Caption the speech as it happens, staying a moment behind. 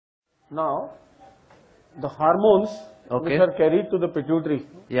Now, the hormones which are carried to the pituitary.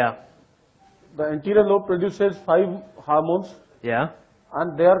 Yeah. The anterior lobe produces 5 hormones. Yeah.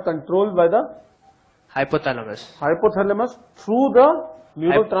 And they are controlled by the hypothalamus through the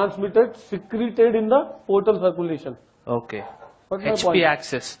neurotransmitters secreted in the portal circulation. Okay. HP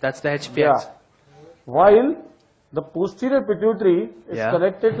axis. That's the HP axis. While the posterior pituitary is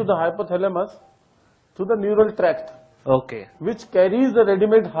connected to the hypothalamus to the neural tract. Okay. Which carries the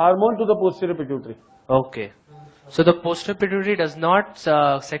ready-made hormone to the posterior pituitary. Okay. So the posterior pituitary does not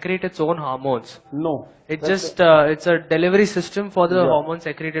secrete its own hormones. No. It just it's a delivery system for the hormone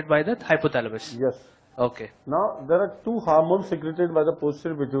secreted by the hypothalamus. Yes. Okay. Now there are 2 hormones secreted by the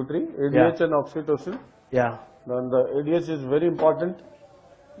posterior pituitary, ADH and oxytocin. Yeah. Then the ADH is very important.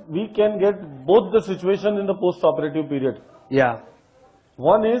 We can get both the situation in the post-operative period. Yeah.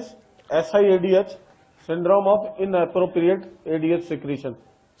 One is SIADH, syndrome of inappropriate ADH secretion.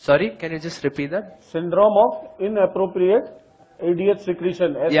 Sorry, can you just repeat that? Syndrome of inappropriate ADH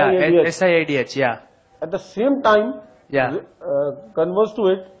secretion. SIADH. Yeah, SIADH, yeah. At the same time, converse to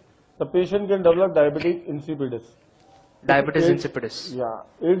it, the patient can develop diabetic insipidus. Diabetes insipidus. Yeah.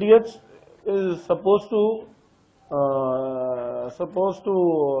 ADH is supposed to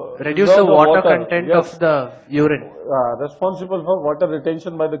reduce the water content of the urine. Responsible for water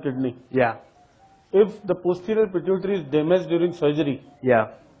retention by the kidney. Yeah. If the posterior pituitary is damaged during surgery,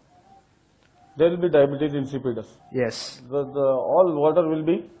 there will be diabetes insipidus. Yes. All water will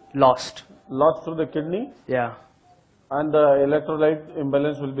be lost through the kidney. Yeah. And the electrolyte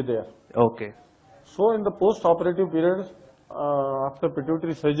imbalance will be there. Okay. So in the post-operative period, after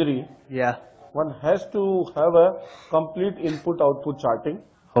pituitary surgery, one has to have a complete input-output charting.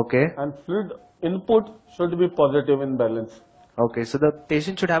 Okay. And fluid input should be positive in balance. Okay. So the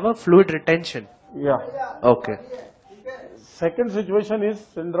patient should have a fluid retention. Yeah. Okay. Second situation is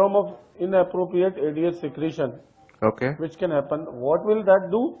syndrome of inappropriate ADH secretion. Okay. Which can happen. What will that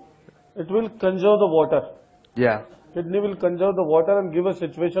do? It will conserve the water. Yeah. Kidney will conserve the water and give a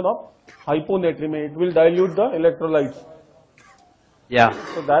situation of hyponatremia. It will dilute the electrolytes. Yeah.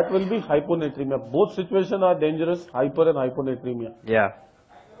 So that will be hyponatremia. Both situations are dangerous, hyper and hyponatremia. Yeah.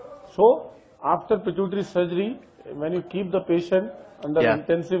 So after pituitary surgery, when you keep the patient under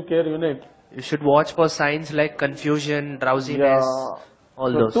intensive care unit, you should watch for signs like confusion, drowsiness, all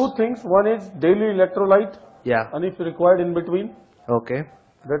those. 2 things. One is daily electrolyte. Yeah. And if required in between. Okay.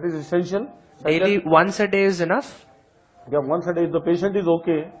 That is essential. Daily, once a day is enough? Yeah, once a day. If the patient is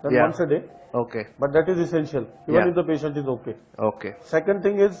okay, then once a day. Okay. But that is essential, even if the patient is okay. Okay. Second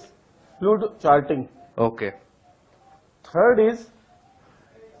thing is fluid charting. Okay. Third is,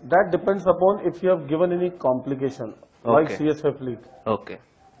 that depends upon if you have given any complication, like CSF leak. Okay.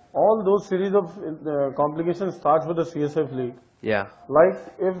 All those series of complications starts with the CSF leak. Yeah. Like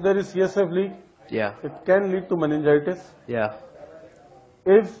if there is CSF leak, it can lead to meningitis. Yeah.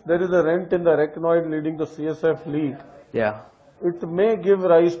 If there is a rent in the arachnoid leading to CSF leak, it may give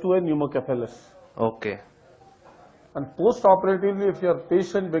rise to a pneumocephalus. Okay. And post-operatively, if your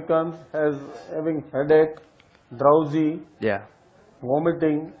patient becomes having headache, drowsy,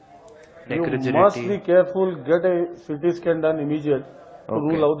 vomiting, you must be careful, get a CT scan done immediate to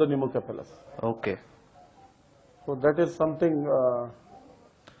rule out the pneumocephalus. Okay. So that is something,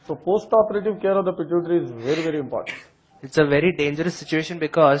 so post-operative care of the pituitary is very, very important. It's a very dangerous situation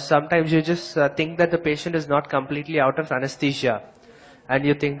because sometimes you just think that the patient is not completely out of anesthesia. And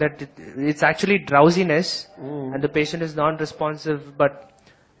you think that it's actually drowsiness and the patient is non-responsive, but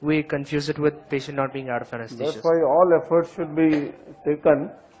we confuse it with patient not being out of anesthesia. That's why all efforts should be taken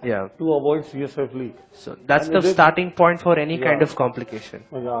to avoid CSF leak. So that's the starting point for any kind of complication.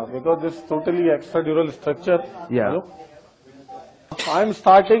 Yeah, because this totally extradural structure. Yeah. I'm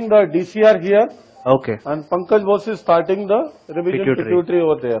starting the DCR here. Okay. And Pankaj Bose is starting the revision pituitary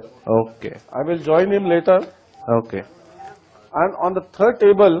over there. Okay. I will join him later. Okay. And on the third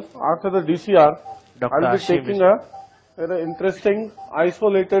table, after the DCR, I will be taking a very interesting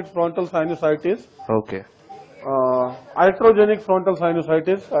isolated frontal sinusitis. Okay. Iatrogenic frontal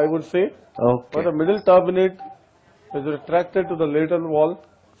sinusitis, I would say. Okay. Where the middle turbinate is retracted to the lateral wall.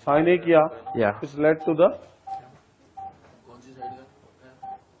 Synechia is led to the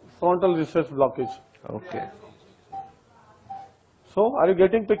frontal recess blockage. Okay. So, are you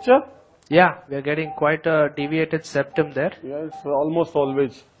getting picture? Yeah, we are getting quite a deviated septum there. Yeah, it's almost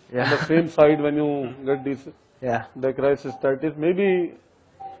always on the same side when you get this crisis cystitis. Maybe,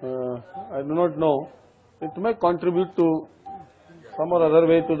 I do not know, it may contribute to some or other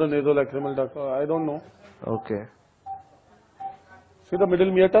way to the nasolacrimal duct. I don't know. Okay. See the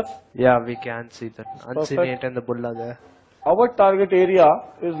middle meatus? Yeah, we can see the uncinate and the bulla there. our target area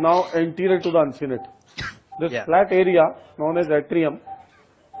is now anterior to the uncinate. This flat area known as atrium,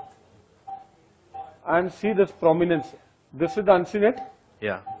 and see this prominence. This is the uncinate.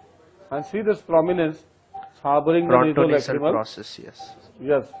 Yeah. And see this prominence harboring the nasolacrimal process. Yes.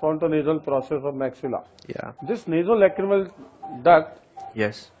 Yes, frontonasal process of maxilla. Yeah. This nasolacrimal duct.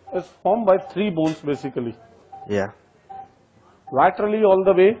 Yes. Is formed by 3 bones basically. Yeah. Laterally all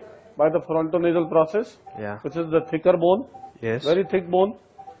the way by the frontonasal process. Yeah. Which is the thicker bone. Yes. Very thick bone,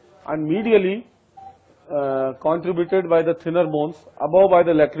 and medially contributed by the thinner bones, above by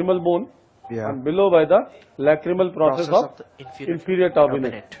the lacrimal bone, and below by the lacrimal process of the inferior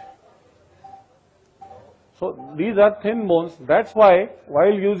turbinate. So these are thin bones. That's why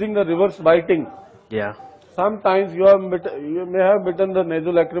while using the reverse biting, sometimes you may have bitten the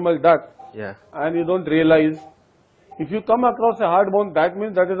nasolacrimal duct, and you don't realize. If you come across a hard bone, that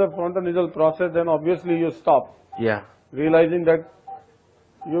means that is a frontonasal process. Then obviously you stop. Realizing that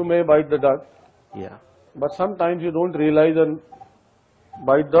you may bite the duct. But sometimes you don't realize and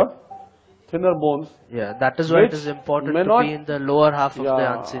bite the thinner bones. That is why it is important to be in the lower half of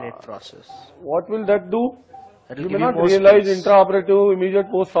the uncinate process. What will that do? You may not realize intraoperative, immediate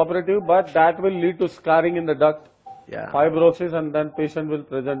post-operative, but that will lead to scarring in the duct, fibrosis, and then patient will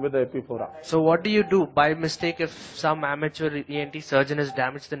present with the epiphora. So what do you do by mistake if some amateur ENT surgeon has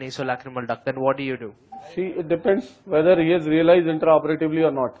damaged the nasolacrimal duct? Then what do you do? See, it depends whether he has realized intraoperatively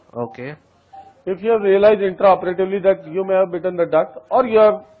or not. Okay. If you have realized intraoperatively that you may have bitten the duct or you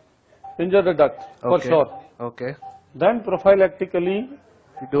have injured the duct for sure. Okay. Then prophylactically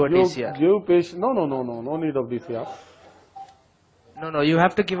you do a DCR. Give patient no need of DCR. No, you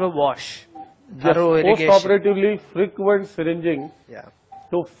have to give a wash. Post-operatively frequent syringing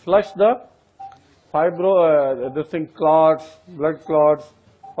to flush the clots, blood clots,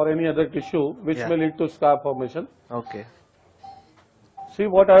 or any other tissue which may lead to scar formation. Okay. See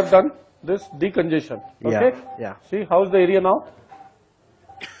what I have done? This decongestion. Okay? See how's the area now?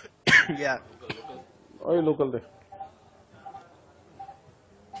 Oh, local there.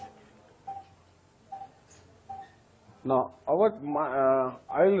 Now,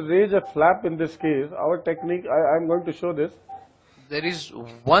 I'll raise a flap in this case. Our technique, I'm going to show this. There is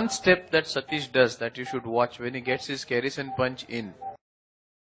one step that Satish does that you should watch when he gets his Kerrison punch in.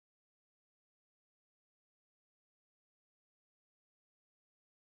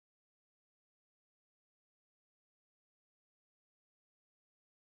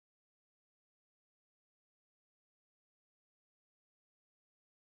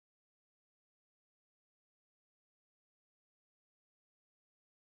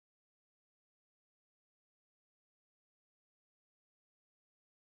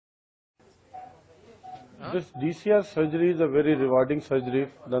 This DCR surgery is a very rewarding surgery if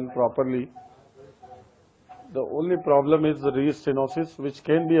done properly. The only problem is the re-stenosis, which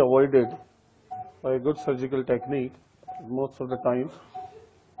can be avoided by a good surgical technique most of the times.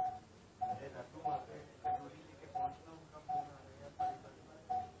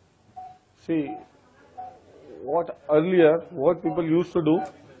 See, what people used to do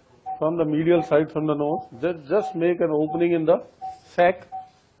from the medial side from the nose, just make an opening in the sac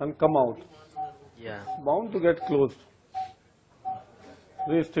and come out. Bound to get closed.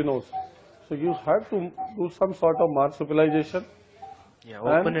 Re-stenose. So you have to do some sort of marsupialization.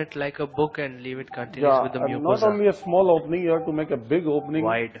 Open it like a book and leave it continuous with the mucosa. Not only a small opening, you have to make a big opening.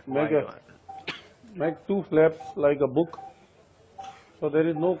 Make 2 flaps like a book. So there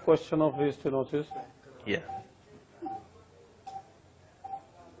is no question of re-stenosis.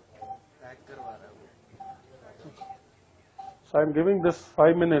 So I am giving this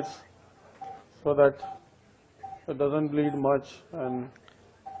 5 minutes so that it doesn't bleed much. And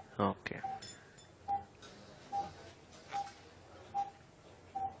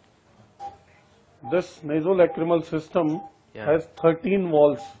this nasolacrimal system has 13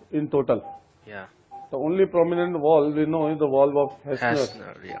 valves in total. The only prominent valve we know is the valve of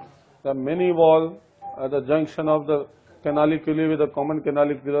Hessner. The many valve at the junction of the canaliculi with the common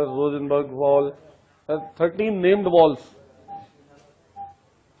canalicular Rosenberg valve. There are 13 named valves.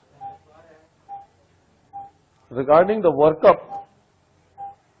 Regarding the workup,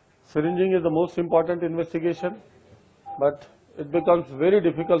 syringing is the most important investigation, but it becomes very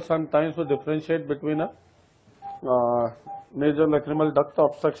difficult sometimes to differentiate between a nasolacrimal duct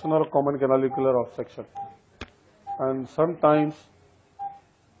obstruction or a common canalicular obstruction. And sometimes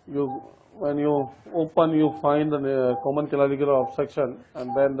when you open, you find the common canalicular obstruction,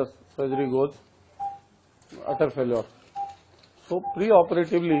 and then the surgery goes utter failure. So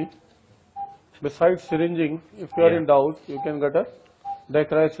pre-operatively, besides syringing, if you are in doubt, you can get a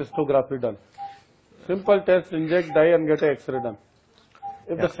Dacry cystography done. Simple test, inject dye and get a X-ray done.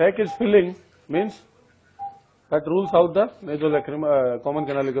 If the sac is filling, means that rules out the nasolacrimal common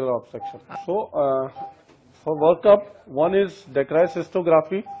canalicular obstruction. So for workup, one is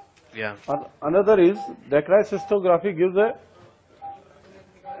dacrylcystography. Yeah. Another is dacrylcystography gives a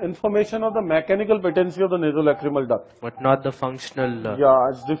information of the mechanical patency of the nasolacrimal duct. But not the functional. Yeah,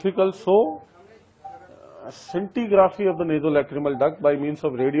 it's difficult. So scintigraphy of the nasolacrimal duct by means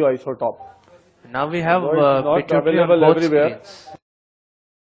of radioisotope. Now we have not pituitary on available both everywhere. screens.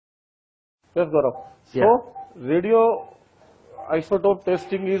 Yes, Gaurav. Yeah. So radioisotope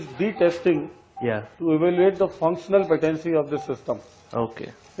testing is the testing Yeah. to evaluate the functional patency of the system,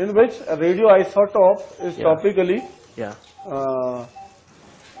 Okay. in which a radioisotope is Yeah. topically Yeah.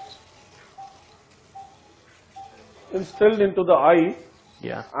 instilled into the eye,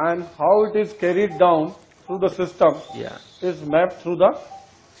 Yeah. and how it is carried down through the system Yeah. is mapped through the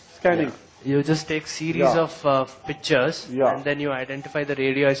scanning. You just take series Yeah. of pictures Yeah. and then you identify the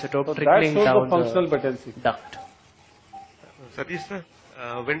radioisotope So that trickling shows the down functional patency. duct. Satish sir,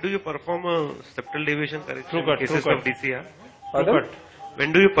 when do you perform a septal deviation correction True cut, in cases true of DCR? Pardon?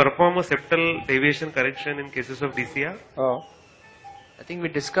 When do you perform a septal deviation correction in cases of DCR? I think we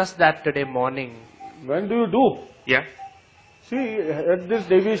discussed that today morning. When do you do? Yeah. See, had this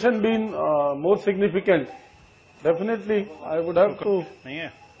deviation been more significant, definitely I would have to, नहीं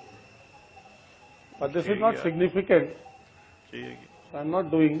है but this is not significant, चाहिए कि so I am not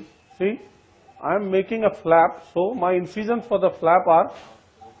doing. See, I am making a flap, so my incisions for the flap are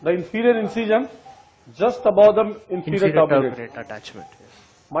the inferior incision just above the inferior Inferior turbinate. turbinate attachment.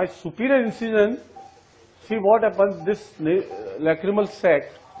 My superior incision, see what happens, this lacrimal sac,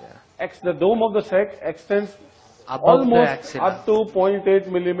 the dome of the sac extends Above the almost axilla. up to 0.8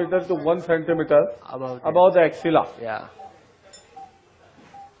 millimeter to 1 centimeter Above the- above the axilla. Yeah.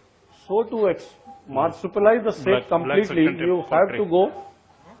 So to marsupialize the sac Black completely, suction tape, you have cautery. to go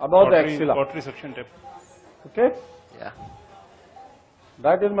above the axilla. cautery suction tape Okay, Yeah.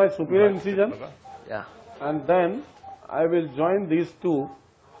 that is my superior incision, Yeah. and then I will join these two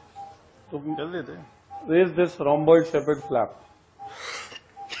to चल देते हैं raise this rhomboid shaped flap.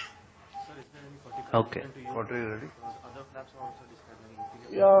 Okay. cautery ready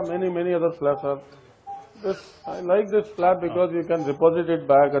Yeah, many other flaps are. I like this flap because you can deposit it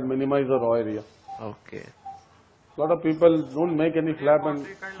back and minimize the raw area. Okay. A lot of people don't make any flap and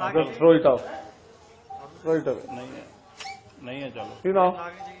just throw it out. Throw it away. नहीं है चलो See now,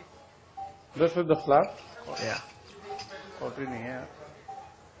 this is the flap. Yeah. cautery नहीं है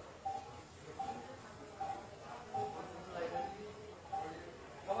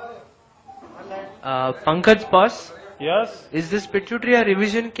Pankaj boss, yes is this pituitary a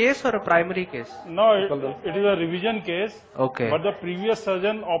revision case or a primary case? no it is a revision case Okay. but the previous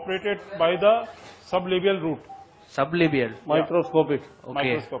surgeon operated by the sublabial route Sublabial. Microscopic. Okay.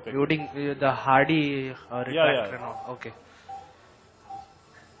 Microscopic. Using the Hardy retractor. yeah. and all. Okay.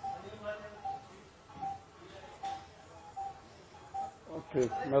 Okay,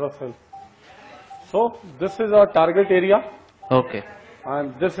 Marocel. So this is our target area, Okay.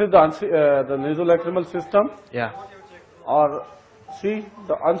 and this is the nasolacrimal system. Yeah. Or see,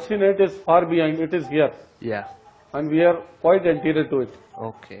 the uncinate is far behind. It is here, Yeah. and we are quite anterior to it.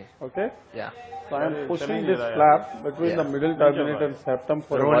 Okay. Okay. Yeah. So I am pushing this flap between the middle turbinate and septum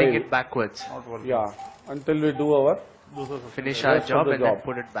for a Rolling while. it backwards. not working Yeah, until we do our Finish our Rest of job the and then job.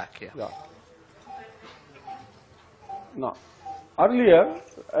 put it back here. yeah. Now, earlier,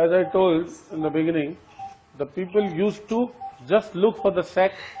 as I told in the beginning, the people used to just look for the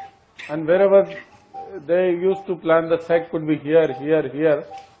sac, and wherever they used to plan the sac could be here, here, here,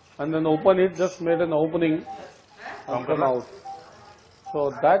 and then open it, just made an opening and come out. So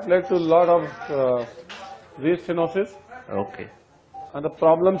that led to a lot of restenosis Okay. and the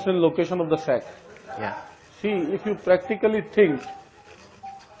problems in location of the sac. Yeah. See, if you practically think,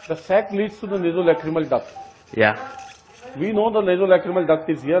 the sac leads to the nasolacrimal duct. Yeah. We know the nasolacrimal duct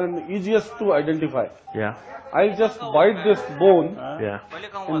is here and easiest to identify. Yeah. I'll just bite this bone. Yeah.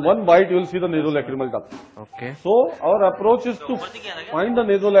 In one bite, you will see the nasolacrimal duct. Okay. So, our approach is to find the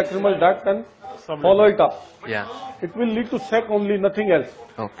nasolacrimal duct and follow it up. Yeah. It will lead to sac only, nothing else.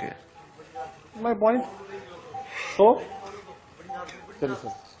 Okay. My point. So,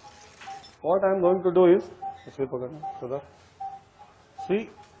 what I am going to do is, see,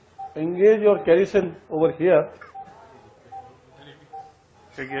 engage your kerosene over here.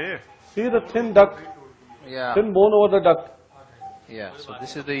 ठीक है ये See the thin duct, Yeah. thin bone over the duct. Yeah. So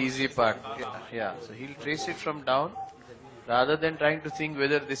this is the easy part. Yeah. So he'll trace it from down rather than trying to think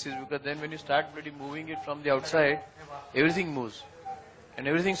whether this is, because then when you start really moving it from the outside, everything moves and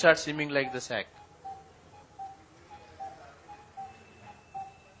everything starts seeming like the sac.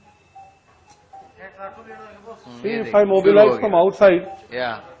 See, if I mobilize from outside,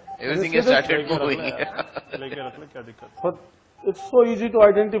 yeah, everything has started moving. लेके रख ले क्या दिक्कत but it's so easy to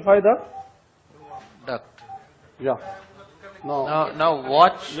identify the, Duct. yeah. Now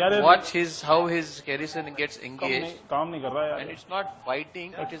watch how his kerosene gets engaged, काम नहीं कर रहा है यार and it's not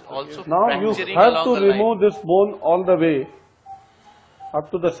biting; it is also Now you fracturing have along to the line. remove this bone all the way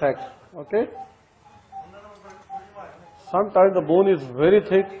up to the sac. Okay. Sometimes the bone is very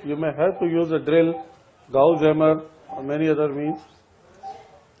thick. You may have to use a drill, gauge hammer, or many other means.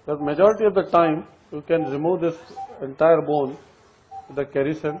 But majority of the time, you can remove this entire bone with the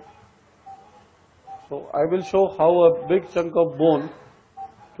kerosene. So I will show how a big chunk of bone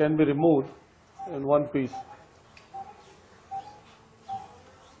can be removed in one piece.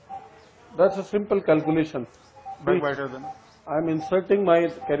 That's a simple calculation. बैठे थे ना I am inserting my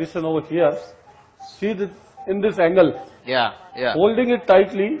kerosene over here. See this, in this angle, Yeah. holding it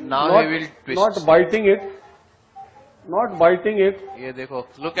tightly, Now not, he will twist. not biting it, not biting it. ये देखो,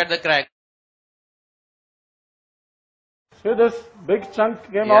 look at the crack. See this big chunk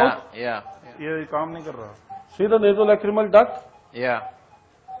came Yeah, out. yeah, ये काम नहीं कर रहा See the nasolacrimal duct. yeah.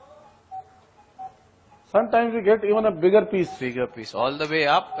 Sometimes we get even a bigger piece. Bigger piece, all the way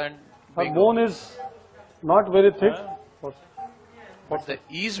up and The bigger. bone is not very thick. But the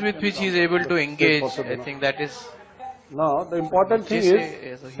ease with which he is able to engage, I think that is. Now the important thing so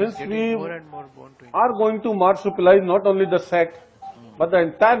is, he's since getting we more and more bone to engage. are going to marsupialize not only the sac, but the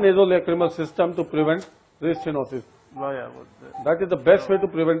entire nasolacrimal system to prevent restenosis. ला यार वो That is the best way to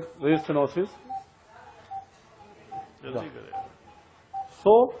prevent restenosis. जल्दी करे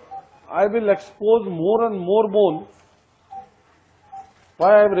So I will expose more and more bone.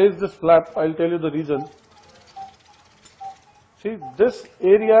 Why I have raised this flap, I will tell you the reason. See, this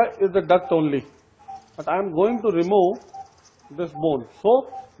area is the duct only, but I am going to remove this bone. So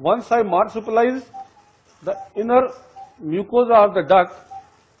once I marsupialize, the inner mucosa of the duct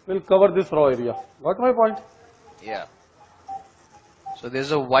will cover this raw area. Got my point? Yeah. So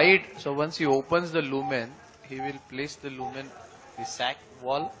there's a wide, so once he opens the lumen, he will place the lumen, the sac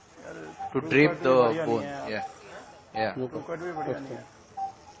wall to drape the bone. Yeah. Yeah. Cut भी बढ़िया नहीं है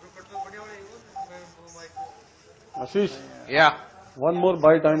Ashish, Yeah. one more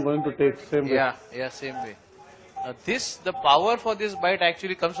bite I am going to take, same way. Yeah, same way. Now the power for this bite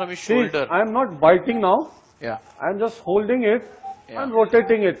actually comes from his See, shoulder. I am not biting now, Yeah. I am just holding it Yeah. and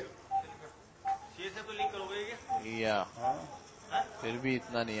rotating it. Yeah. फिर भी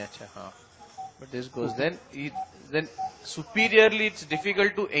इतना नहीं अच्छा हाँ. But this goes then superiorly it's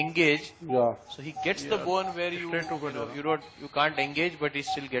difficult to engage. Yeah. So he gets the bone where you can't engage, but he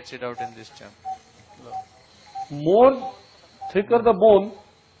still gets it out in this chunk. More thicker the bone,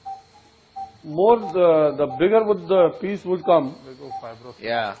 more the bigger would the piece would come.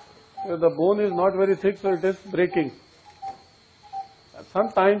 Yeah. The bone is not very thick, so it is breaking.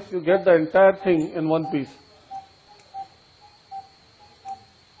 Sometimes you get the entire thing in one piece.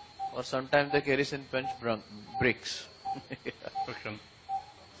 Or sometimes the kerosene punch breaks.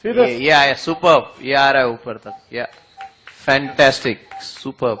 See this? Yeah, superb. ये आ रहा है ऊपर तक. Yeah. Fantastic.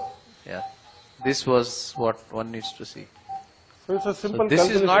 Superb. Yeah. This was what one needs to see. So it's a simple This is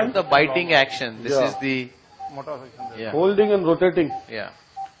calculation. not the biting action. This Yeah. is the मोटा section yeah. Holding and rotating. Yeah.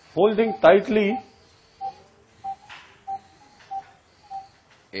 Holding tightly.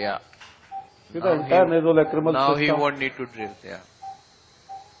 Yeah. See the entire nasolacrimal Now he system. won't need to drill. Yeah.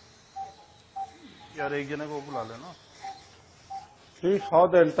 यार एक जने को बुला लेना See how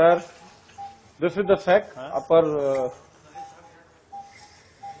the entire, this is the sac, upper,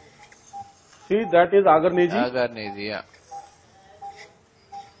 see that is agar neji. Agar nahi, yeah.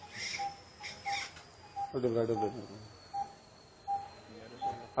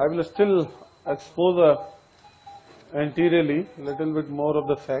 I will still expose anteriorly little bit more of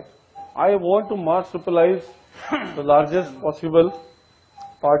the sac. I want to marsupialize the largest possible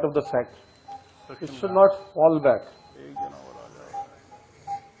part of the sac. It should not fall back.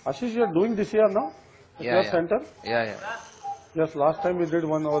 Ashish, you are doing DCR now? At Yeah, your yeah. center? Yeah. Yes, last time we did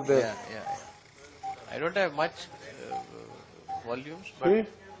one over there. Yeah. I don't have much volumes, but See,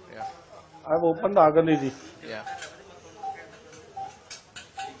 yeah. I have opened the agar neji. Yeah.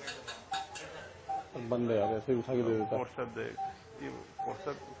 बंद है यार ऐसे उठा के दे देता WhatsApp देख ये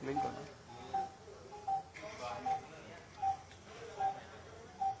WhatsApp link करना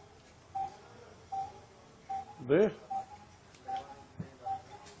दे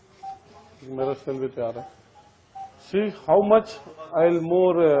मेरा सेल भी तैयार है see how much I will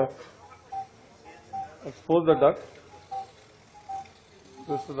more expose the duct.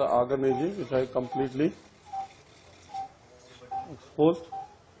 This is the agar neji which I completely exposed.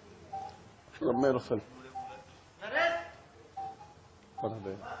 Merosil. What are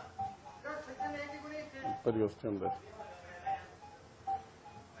they? Periosteum there.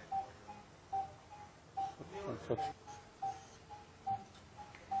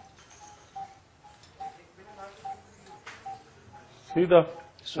 See the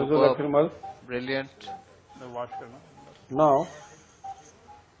lacrimal. Brilliant. Now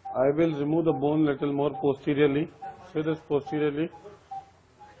I will remove the bone little more posteriorly. See this posteriorly.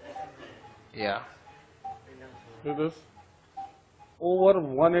 Yeah. See this. Over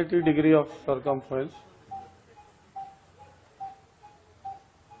 180 degree of circumference.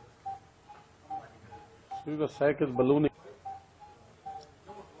 See the sac is ballooning.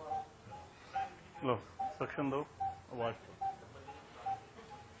 Low suction दो आवाज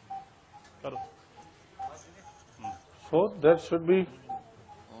करो. So there should be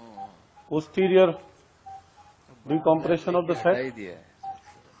posterior decompression of the sac.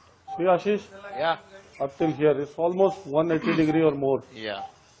 See Ashish? Yeah. Up till here it's almost 180 degree or more. Yeah.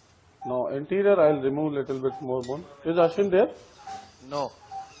 Now anterior I will remove little bit more bone. Is Ashwin there? No.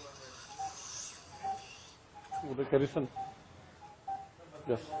 The Harrison.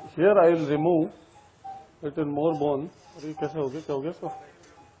 Yes. Here I will remove little more bone. अरे कैसे हो गया? क्या हो गया इसको?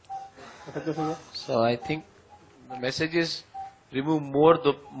 ऐसा कैसे हो गया? So I think the message is remove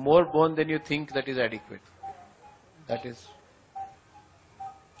more bone than you think that is adequate. That is.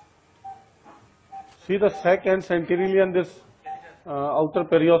 See the sac ends anteriorly and this outer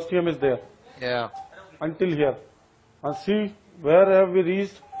periosteum is there. Yeah. Until here. And see where have we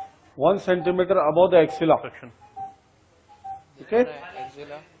reached? 1 centimeter above the axilla. Okay?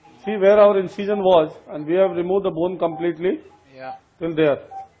 See where our incision was, and we have removed the bone completely. Yeah. Till there.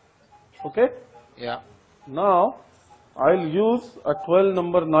 Okay? Yeah. Now I'll use a 12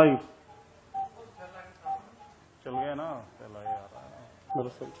 number knife. चल गया ना चला यार मेरे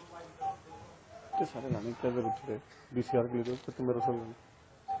से के सारे लाने क्या जरूरत है DCR के लिए तो मेरे से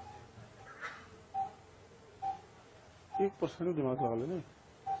 1% दिमाग लगा लेना.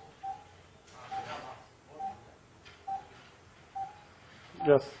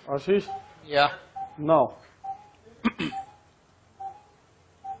 Yes, Ashish. Yeah. Now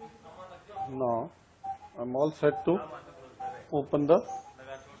I'm all set to open the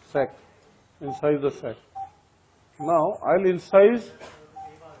sac, incise the sac. Now I'll incise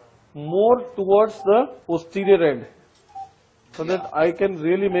more towards the posterior end so that I can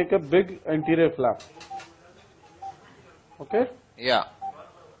really make a big anterior flap. Okay? Yeah.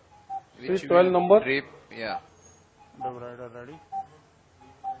 See 12 number. Drape. Yeah. The rider ready.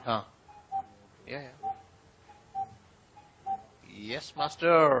 Huh. Yeah. Yes,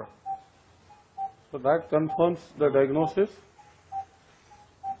 master. So that confirms the diagnosis.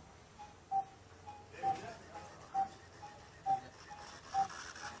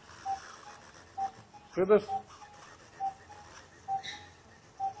 See this?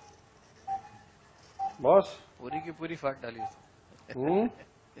 Boss? पूरी की पूरी फाट डाली.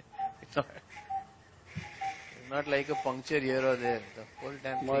 It's not like a puncture here or there. The whole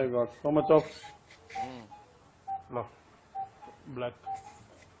damn My thing. God, so much of low black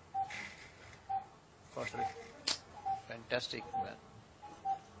pottery. Fantastic, man.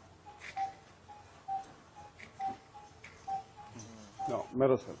 now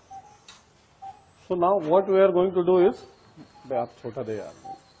mirror cell. So now what we are going to do is, बे आप छोटा दे यार,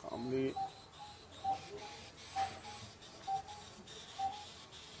 calmly.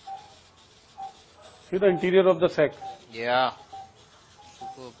 See the interior of the sac. Yeah.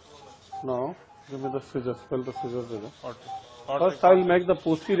 Superb. Now give me the scissors. Well, the scissors there. First I will make the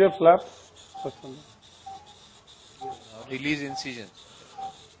posterior flap. Release incision.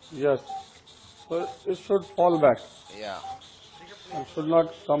 Yes. So it should fall back. Yeah. It should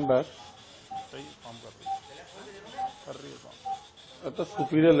not come back सही काम कर रही है काम. at the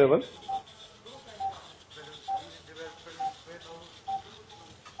superior level.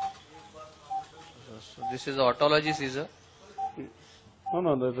 So this is autology scissor.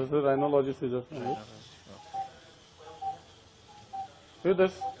 No, this is rhinology scissors. See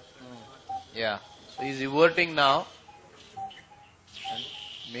this? Yeah. So he's reverting now and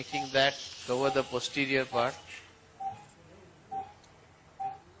making that cover the posterior part.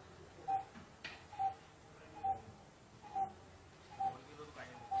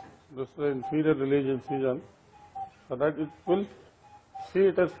 This is the inferior release incision, so that it will, see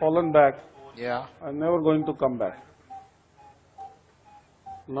it has fallen back Yeah. and never going to come back.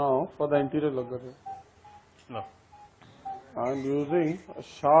 Now for the anterior lugger, low I am using a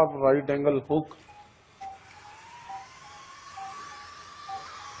sharp right angle hook.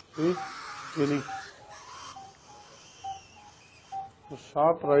 See, skinny. A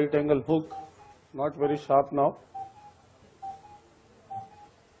sharp right angle hook not very sharp now.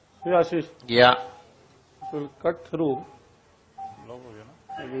 See Ashish, Yeah. it will cut through. Block हो गया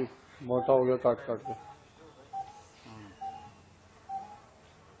ना. अभी मोटा हो गया काट काट के.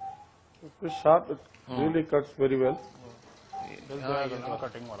 It is sharp. It really cuts very well.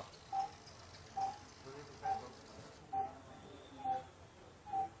 Cutting वाला.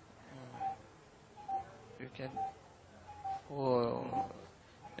 You can. वो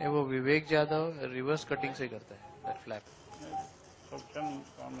नहीं, वो विवेक ज्यादा रिवर्स कटिंग से करता है. That flap. सक्शन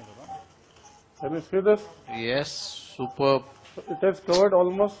काम नहीं कर रहा. Can you see this? Yes, superb. It has covered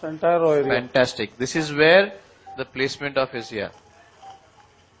almost entire area. Fantastic. This is where the placement of his ear.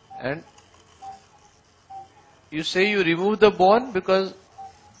 And you say you remove the bone because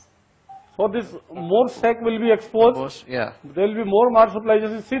So this more sac will be exposed. most, yeah. There will be more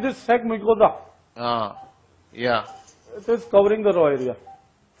marsupialization. See this sac mucosa. Yeah. It is covering the raw area.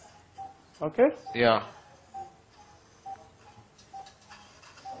 Okay. Yeah.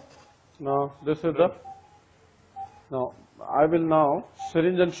 Now this is the. Now I will now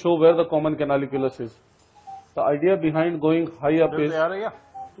syringe and show where the common canaliculus is. The idea behind going high up is तैयार है क्या?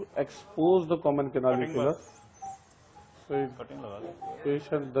 to expose the common canaliculus. So if cutting लगा दे.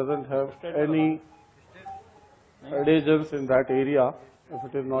 patient doesn't have any adhesions in that area if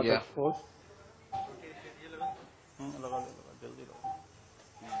it is not Yeah. exposed. लगा दे, जल्दी लगा.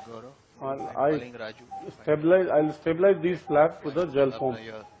 I'll stabilize these flaps with the gel foam.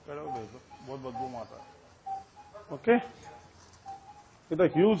 चलो भेज दो. बहुत बदबू मारता है. Okay. With a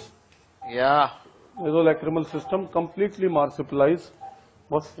huge Yeah. nasolacrimal system, completely marsupialized.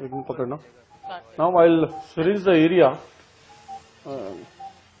 बस एक मिनट पकड़ना. Now I'll syringe the area.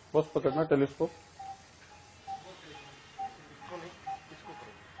 बस पकड़ना टेलीस्कोप.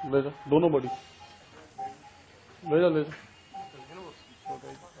 ले जा दोनों बड़ी. ले जा ले जा.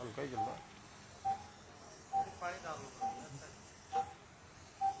 हल्का ही चल रहा है.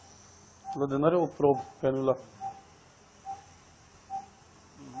 लो देना रे वो प्रोब कैनुला.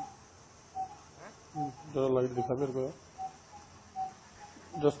 जरा लाइट दिखा मेरे को.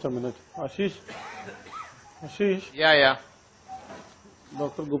 Just a minute. Ashish. Yeah.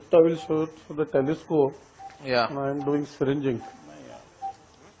 Dr. Gupta will show it for the telescope. Yeah. And I am doing syringing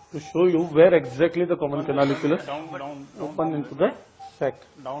to show you where exactly the common canaliculus down open into the sac.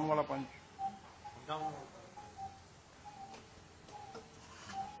 Down वाला पंच.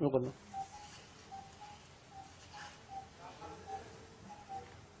 यूँ करना.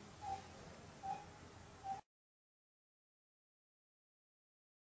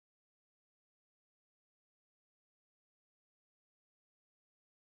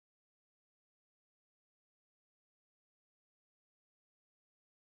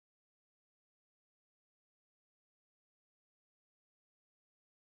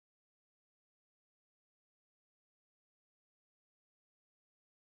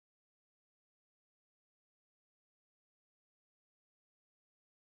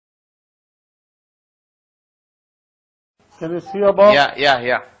 Can you see above?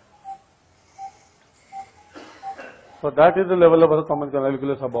 Yeah. So that is the level of the common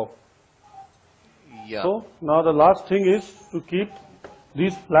canaliculus above. Yeah. So now the last thing is to keep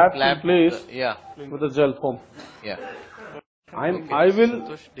these flaps in place Yeah. with the gel foam. Yeah. I will,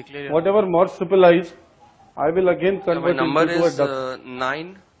 Santosh, declare your whatever marsupialize, I will again My convert number into a is duct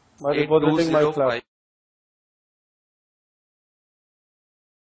 9 by depositing my flap. 8205.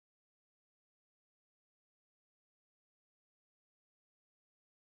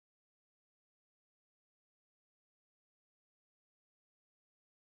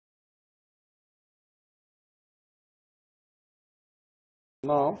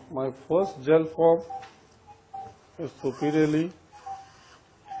 Now my first gel foam is superiorly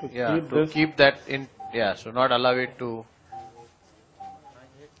to Yeah. keep To this. keep that in. Yeah. So not allow it to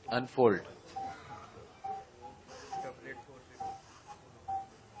unfold.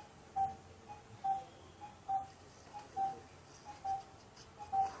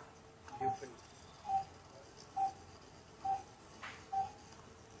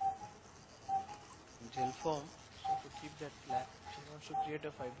 Gel form. So to keep that flap, she wants to create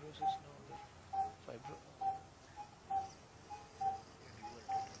a fibrosis now. The fibro.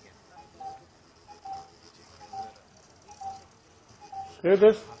 See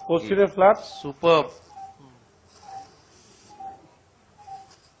this posterior flap? Superb.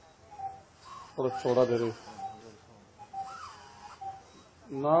 For the soda there is.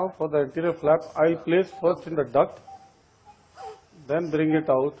 Now for the anterior flap, I place first in the duct, then bring it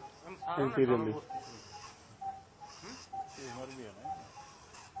out anteriorly.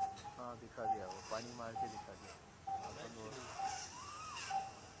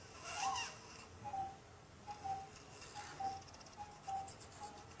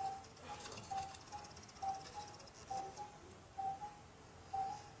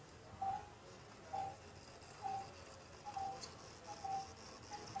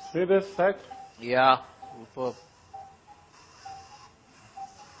 See this sac? Yeah, superb.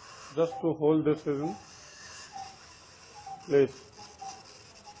 Just to hold this in place.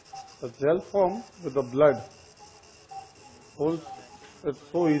 The gel form with the blood holds it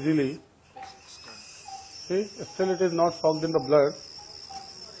so easily. See, still it is not soaked in the blood.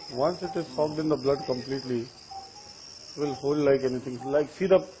 Once it is soaked in the blood completely, it will hold like anything. Like, see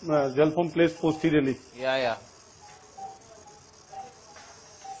the gel form placed posteriorly. Yeah, yeah.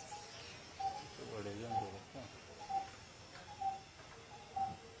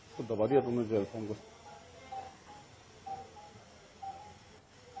 तो दबा दिया तुमने gel form को.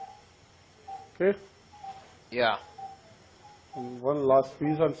 Okay. Yeah. And one last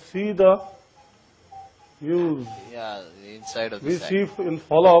piece, and see the views. Yeah, the inside of the We sac. see in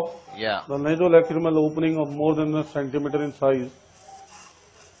follow-up Yeah. the nasolacrimal opening of more than a centimeter in size.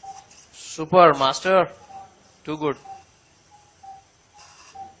 Super, master. Too good.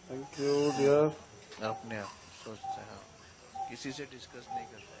 Thank you, dear. अपने आप सोचते हैं किसी से discuss नहीं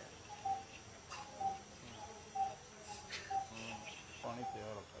करते हैं पानी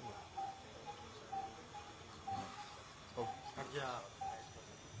तैयार होता है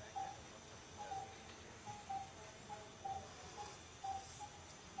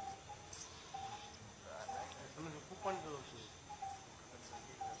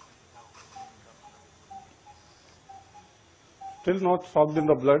Still not soaked in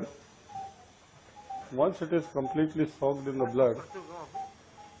the blood. Once it is completely soaked in the blood,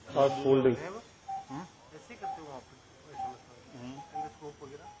 start folding.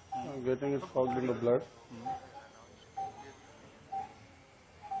 Getting it soaked in the blood.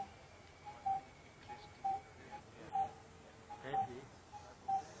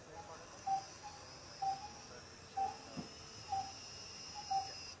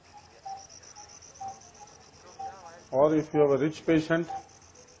 Or if you have a rich patient,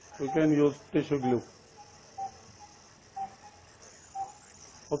 you can use tissue glue.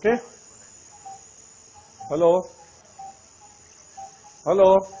 Okay? Hello?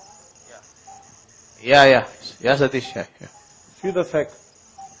 Hello? Yeah, Satish. Yeah. See the sac.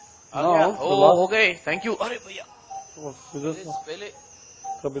 Now, oh, okay. Thank you. अरे भैया. Oh, scissors. पहले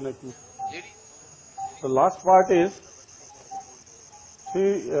Cabinet में. lady. The last part is,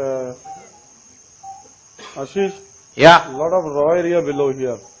 see, Ashish, Yeah. lot of raw area below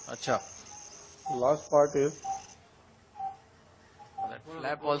here. अच्छा. The last part is That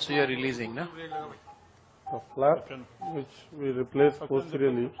flap also you are releasing, na? the flap which we replaced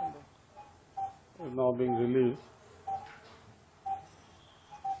posteriorly is now being released.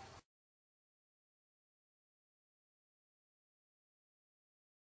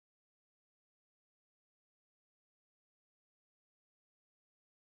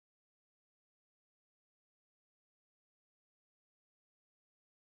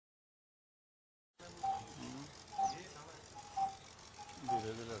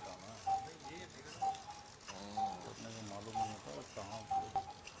 धीरे धीरे हटाना अपने को मालूम नहीं होता कहाँ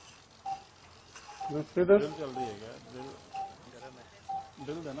You see this? दिल चल रही है क्या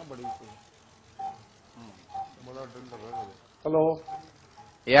दिल देना बड़ी सी बड़ा दिल लगा Hello.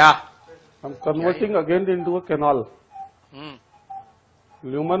 Yeah. I'm converting again into a canal.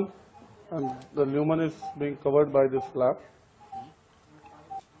 Lumen, and the lumen is being covered by this flap.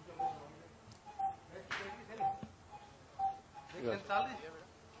 Yes.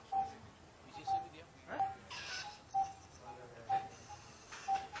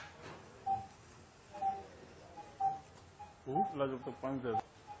 जब तक पानी दे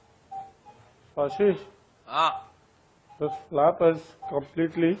Ashish, Ah. this flap has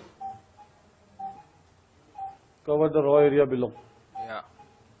completely covered the raw area below. Yeah.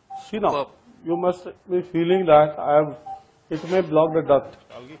 See now, Superb. you must be feeling that it may block the duct.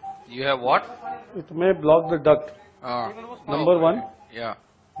 You have what? It may block the duct. Ah. Number one, Yeah.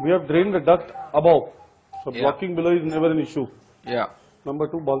 we have drained the duct above. So Yeah. blocking below is never an issue. Yeah. Number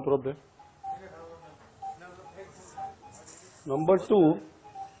two, ball throw up there. Number two,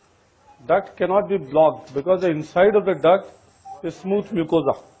 duct cannot be blocked because the inside of the duct is smooth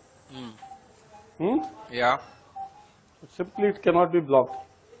mucosa. Yeah. Simply it cannot be blocked.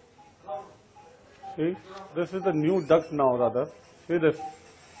 See, this is the new duct now rather. See this.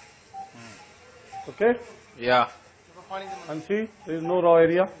 Okay? Yeah. And see, there is no raw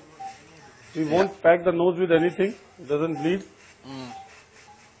area. We won't pack the nose with anything. It doesn't bleed.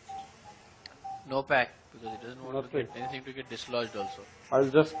 No pack because it doesn't want to Nothing. get anything to get dislodged also. I'll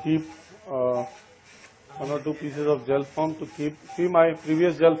just keep one or two pieces of gel foam to keep. See my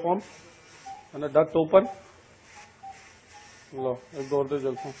previous gel foam and the duct open. लो एक दो और दे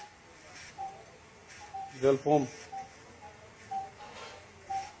gel foam. Gel foam.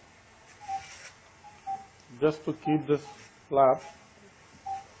 just to keep this flap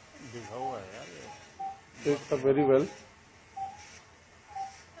दिखा हुआ है यार ये। placed up very well.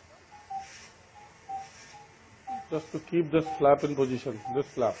 Just to keep this flap in position, this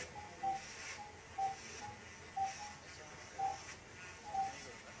flap.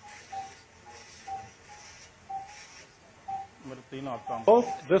 मेरे 3 हाथ काम। So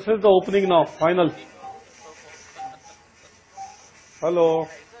this is the opening now, final. Hello.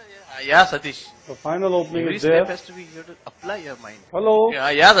 Yeah, Satish. The final opening Every is there. step has to be, you have to apply your mind. Hello.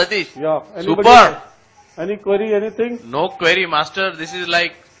 Yeah, Satish. Yeah. Anybody Super. else? Any query? Anything? No query, master. This is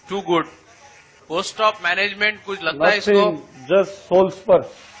like too good. Post-op management, कुछ लगता है इसको? Nothing. Just soul spur.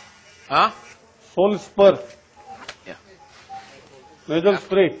 हाँ? Soul spur. Yeah. Nasal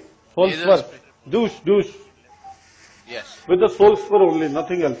spray. Soul Nasal spur. spray. Douche. Yes. With the soul spur only,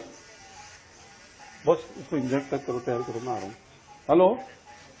 nothing else. बस इसको inject तक करो, तैयार करो, मैं आ रहा हूँ. Hello,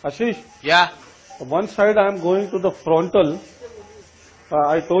 Ashish. Yeah. One side I am going to the frontal.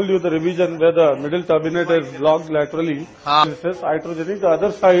 I told you the revision where the middle turbinate is blocked laterally. This is iatrogenic. The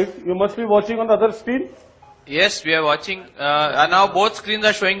other side, you must be watching on the other screen. Yes, we are watching. Now both screens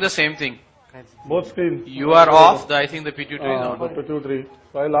are showing the same thing. Both screens. You are off. I think the pituitary is on. The pituitary.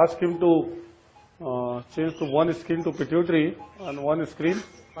 So I'll ask him to change to one screen to pituitary and one screen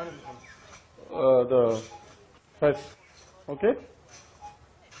the fetch. Okay.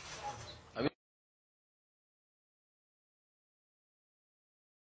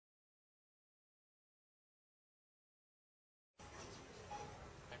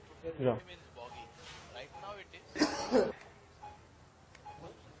 Yeah.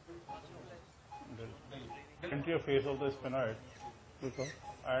 Into your face of the sphenoid,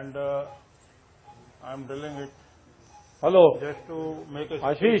 and I'm drilling it Hello. just to make a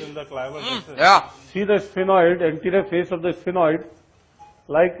Ashish. space in the clavicle. Yeah. See the sphenoid, anterior face of the sphenoid.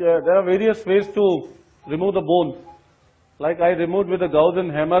 Like there are various ways to remove the bone. Like I removed with a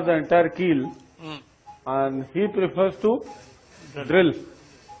Gaussian hammer the entire keel, and he prefers to drill.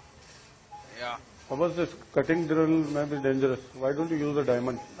 Yeah. Suppose this cutting drill may be dangerous. Why don't you use a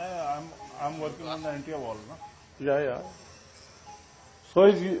diamond? I'm working on the anterior wall, no? Yeah.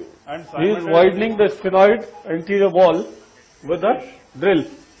 So he And is widening the sphenoid anterior wall with a drill.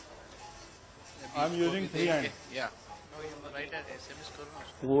 I'm using 3 hands. Yeah. No, you write an SMS करो ना.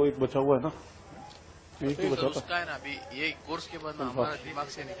 वो एक बचा हुआ है ना? एक ही बचा था. उसका है ना अभी ये कोर्स के बाद ना हमारा दिमाग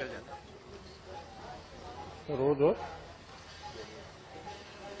से निकल जाता है. रोज और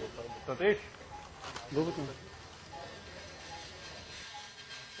सतीश, दो बचे.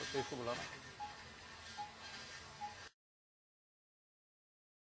 सतीश को बुलाना.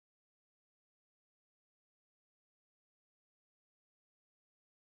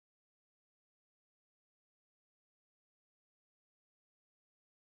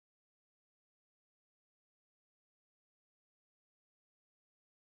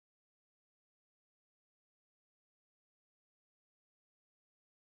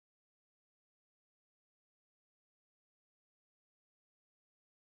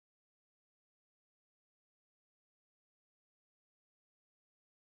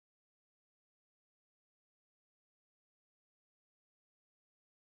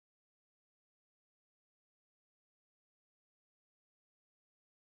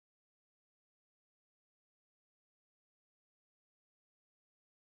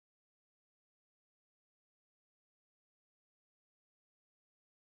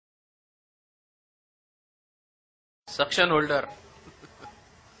 Suction holder.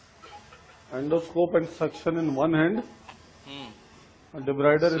 Endoscope and suction in one hand, a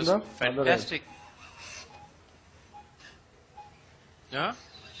debrider in the other hand. Fantastic. Yeah.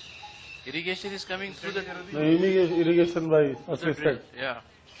 Irrigation is coming through the irrigation by assisted. drill. Yeah.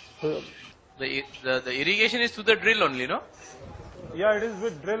 So, The irrigation is through the drill only, no? Yeah, it is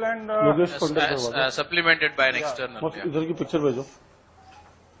with drill and Yogesh contact करवा दो. Supplemented by an external. बस Yeah. इधर की picture भेजो.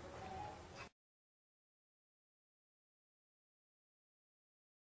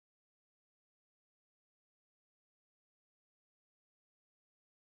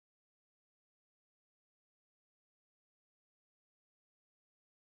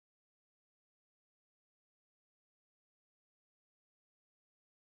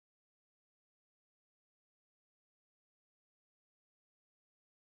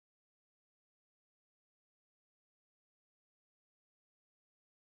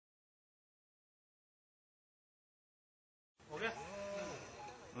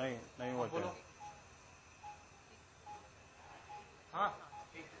 नहीं हुआ क्या?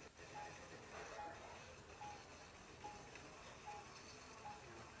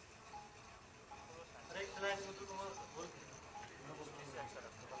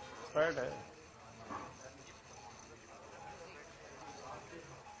 Fat है.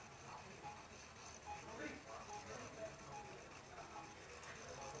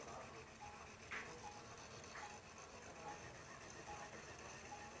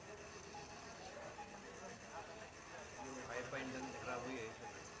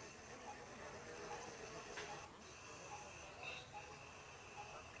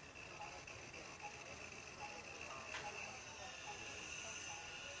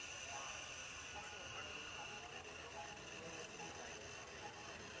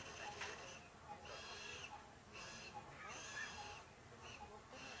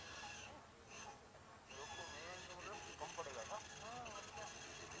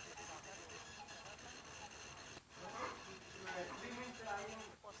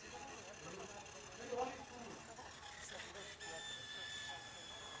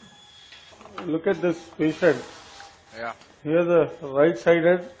 look at this patient. Yeah. Here's a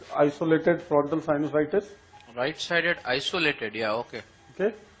right-sided isolated frontal sinusitis. Right-sided isolated. Yeah. Okay.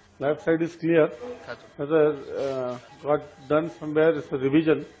 Okay. Left side is clear. As I got done somewhere, it's a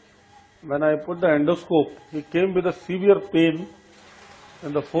revision. When I put the endoscope, he came with a severe pain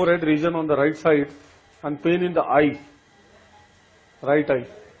in the forehead region on the right side and pain in the eye, right eye.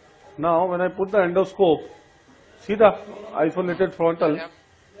 Now, when I put the endoscope, see the isolated frontal,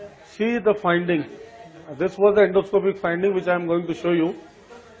 see the finding. This was the endoscopic finding which I am going to show you.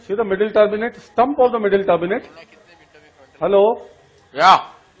 See the middle turbinate, stump of the middle turbinate. Hello? Yeah.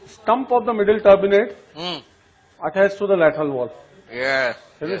 Stump of the middle turbinate attached to the lateral wall. Yes.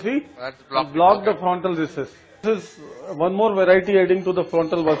 Can you see? That's Block the frontal recess. This is one more variety adding to the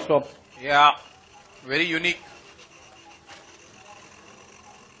frontal workshop. Yeah. Very unique.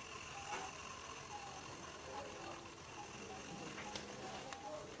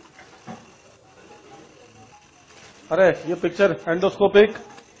 अरे ये picture endoscopic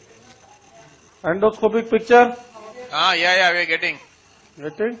picture Yeah, we're getting.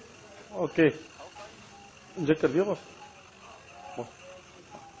 Getting okay inject कर दिया बस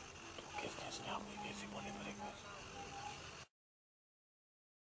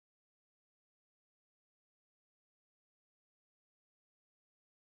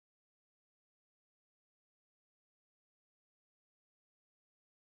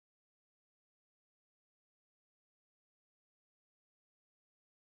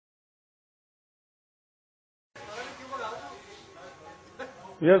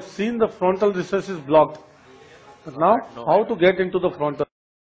We have seen the frontal recess is blocked. But now, how to get into the frontal?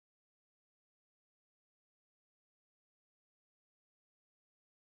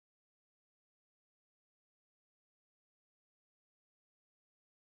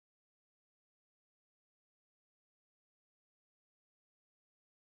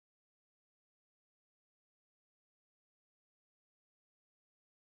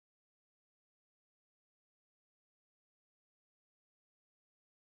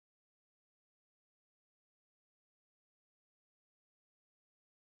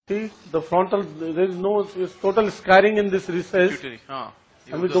 See, the frontal, there is no total scarring in this recess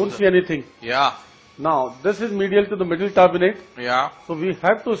and we don't see anything. Yeah. Now, this is medial to the middle turbinate. Yeah. So we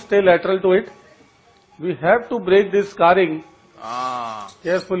have to stay lateral to it. We have to break this scarring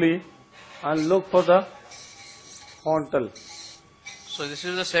carefully and look for the frontal. So this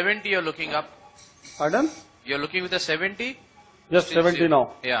is the 70 you're looking up. Pardon? You're looking with a 70? Yes, 70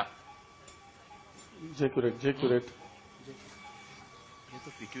 now. Yeah. J-curate. ये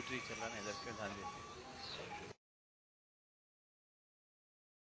तो pituitary चला ना इधर पे ध्यान देते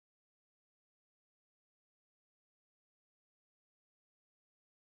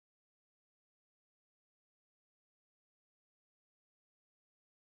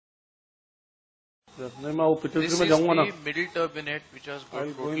नहीं मैं वो पिट्यूटरी में जाऊंगा ना. Middle turbinate which was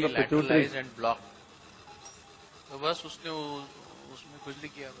I'll go in totally the pituitary. lateralized and blocked. तो बस उसमें खुजली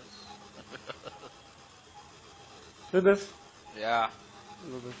किया बस. See this? Yeah.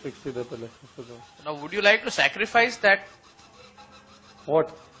 60 there पहले. Now would you like to sacrifice that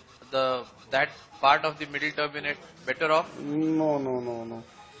What? that part of the middle turbinate better off? No.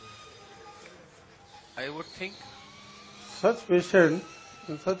 I would think.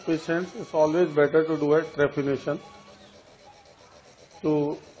 In such patients, it's always better to do a trephination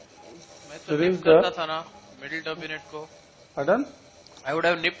to मैं तो syringe nip करता था ना middle turbinate को. Pardon? I would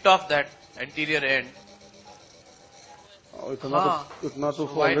have nipped off that anterior end. इतना तो So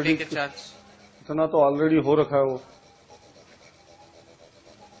why take a chance? इतना तो ऑलरेडी हो रखा है वो.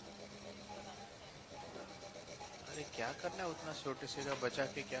 अरे क्या करना है उतना छोटे से का बचा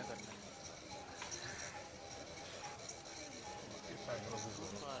के क्या करना है?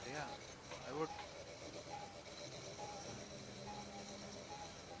 I would.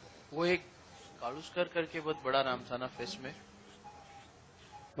 वो एक कालुस्कर करके बहुत बड़ा नाम था ना फेस में.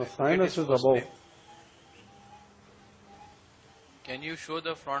 The sinus is above. Can you show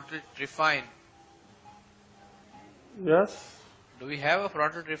the frontal trifine? Yes. Do we have a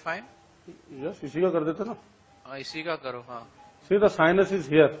frontal trifine? Yes, इसी का कर देते ना. हाँ इसी का करो हाँ. See, the sinus is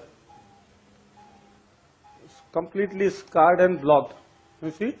here. It's completely scarred and blocked.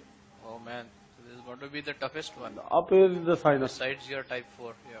 You see? Oh man, so this is going to be the toughest one. Up here is the sinus. Besides your type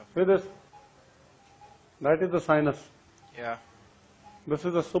 4, yeah. See this? That is the sinus. Yeah. This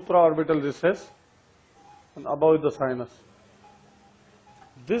is the supraorbital recess and above is the sinus.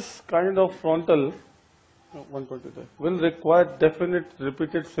 This kind of frontal 120 will require definite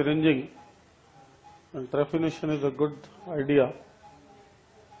repeated syringing, and trephination is a good idea.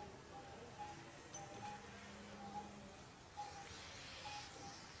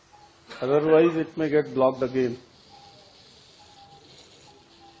 Otherwise, it may get blocked again.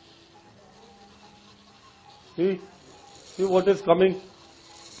 See what is coming.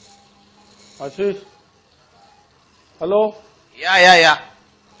 Ashish, hello. Yeah.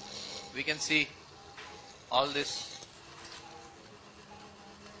 We can see all this.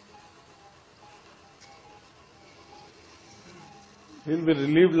 He'll be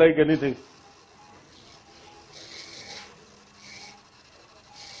relieved like anything.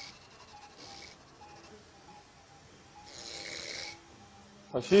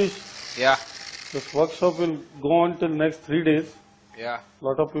 Ashish, Yeah. this workshop will go on till next 3 days. Yeah.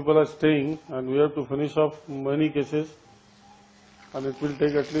 Lot of people are staying and we have to finish off many cases and it will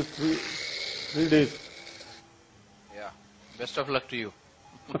take at least three days. Yeah. Best of luck to you.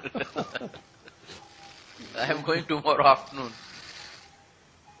 I am going tomorrow afternoon.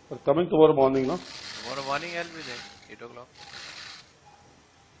 But coming tomorrow morning, no? Tomorrow morning I'll be there, 8 o'clock.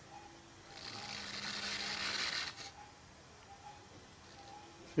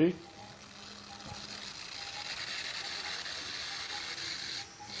 See?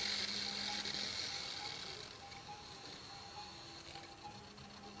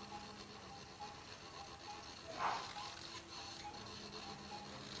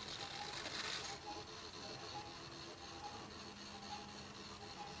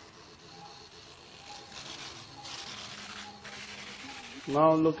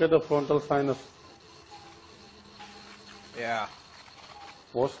 Now look at the frontal sinus. Yeah.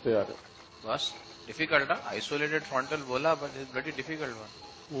 What's there? Was difficult, huh? Isolated frontal bola, but it's very difficult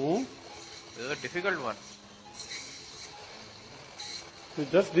one. This is a difficult one. You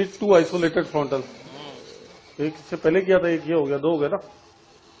just did 2 isolated frontal. एक से पहले किया था, एक ये हो गया, 2 हो गया ना?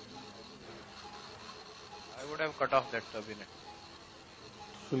 I would have cut off that cabinet.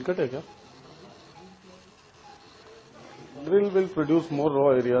 Shrinkage है क्या? Drill will produce more raw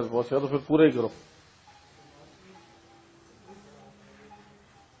areas, boss. या तो फिर पूरा ही करो.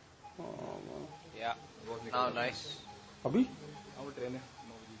 Yeah. Now nice. अभी?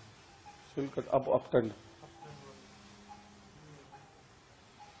 Shrinkage up turn.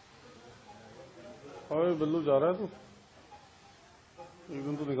 अरे बिल्लू जा रहा है तू? एक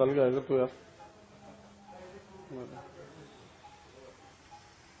दिन तो निकाल के आएगा तू यार.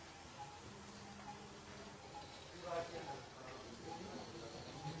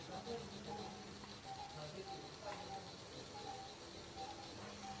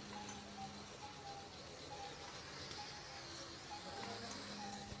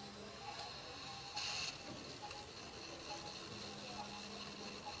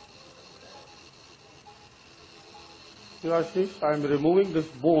 Ashish, I am removing this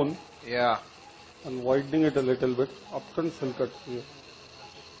bone. Yeah. And widening it a little bit. Upturn shrinkage here.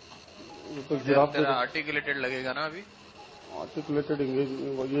 तो तेरा articulated लगेगा ना अभी? Articulated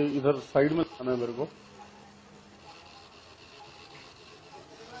engage ये इधर साइड में आना है मेरे को.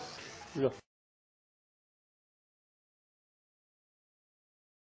 Yeah.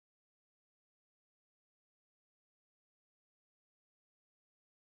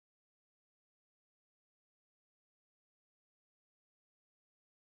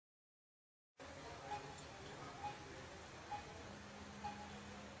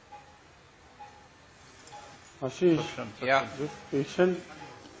 Ashish, Yeah. this patient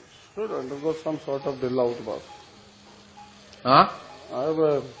should undergo some sort of drill out, boss. Huh? I have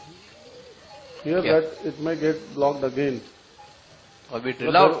a fear that it may get blocked again. Or we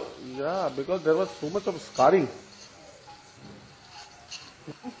drill out? Yeah, because there was so much of scarring.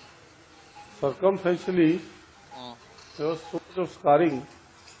 Circumferentially, there was so much of scarring.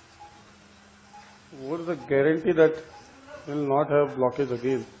 What is the guarantee that we will not have blockage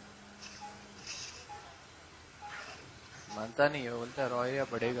again? मानता नहीं है, बोलता raw area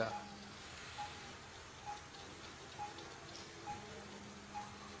बढ़ेगा.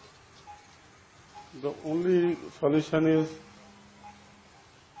 The only solution is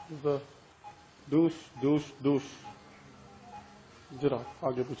the douche. जरा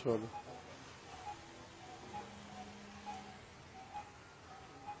आगे पीछे वाले.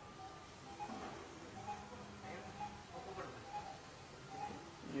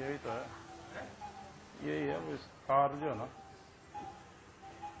 यही तो है, यही है वो स्कार जो है ना.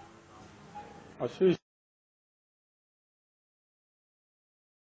 Ashish,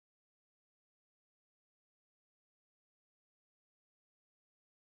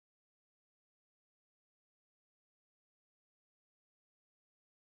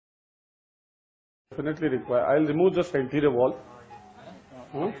 definitely require. I'll remove just anterior wall.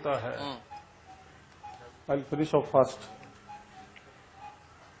 होता है. I'll finish off fast.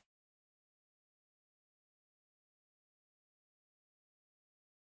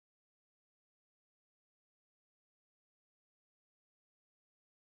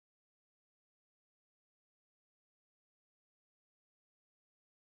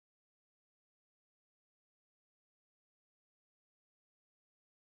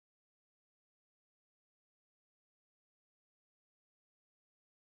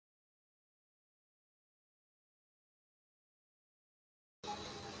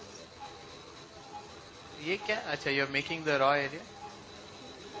 ये क्या? अच्छा, you're making the raw area.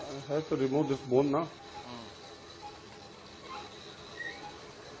 I have to remove this bone now.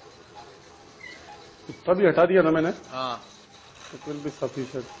 इतना भी हटा दिया ना मैंने. हाँ. It will be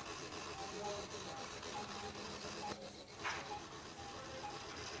sufficient.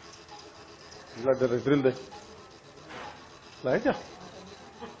 drill दे. लाए क्या?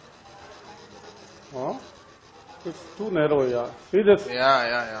 हाँ. It's too narrow, yeah. See this?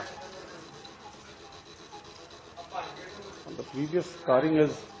 Yeah. The previous scarring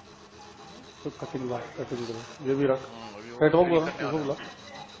is cutting the. ये भी रख. Head हो बोला. इसको बोला.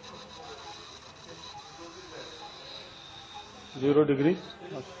 0 degree.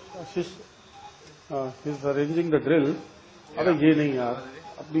 Ashish. He's arranging the drill. अबे ये नहीं यार.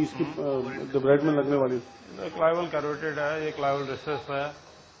 अपनी इसकी ब्रेड में लगने वाली. क्लाइवल कैरोटेड है, ये क्लाइवल रिसेस है,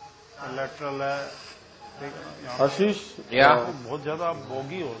 लेटरल है. आशीष. बहुत ज्यादा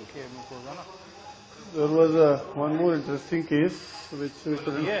बोगी हो रखी है मुझको ना. There was one more interesting case which we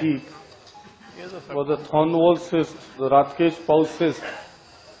couldn't keep. Was the Thornwall cyst, the Ratkesh Paul cyst,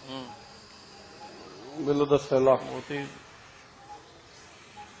 below the cella.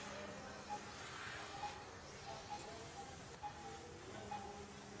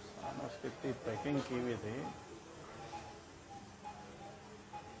 कितनी पैकिंग की हुई थी.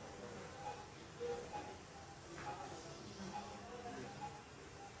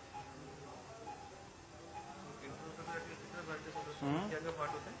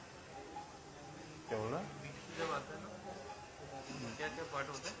 क्या बोला? क्या पार्ट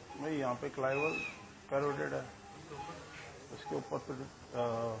होता है भाई? यहाँ पे क्लाइवल कैरोटेड है, उसके ऊपर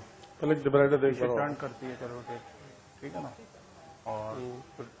कलेक्ट डिब्राइडर टर्न करती है कैरोटेड, ठीक है ना, और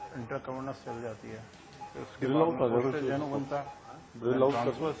फिर इंटरकवर्नस चल जाती है, फिर उसके बाद जेनो बनता है,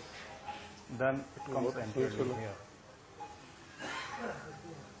 then it comes anterior here.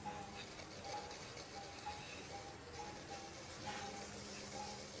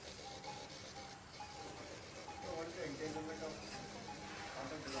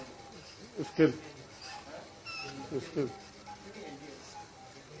 Skin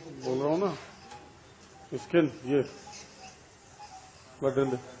बोल रहा हूँ ना, स्किन ये ड्रिल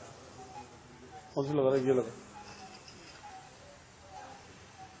दे. कौन सी लगा रहा है? ये लगा.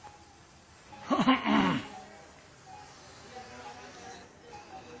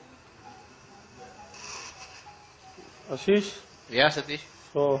 Ashish. Yeah, Satish.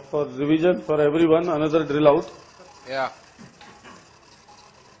 So for revision for everyone, another drill out. Yeah.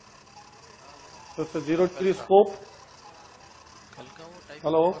 So it's a 0 degree scope.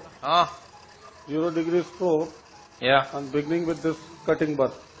 Hello. 0 degree scope. Yeah. And beginning with this cutting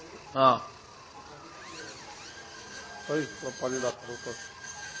bar. Sorry, पानी डाल दो ऊपर.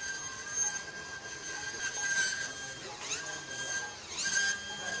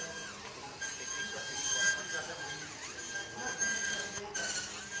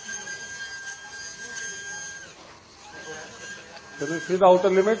 Can you see the outer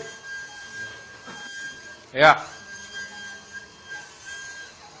limit? Yeah.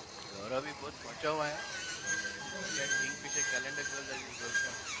 गौरव भी बहुत पहुंचा हुआ है. Kingfisher calendar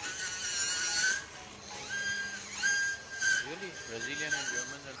really Brazilian and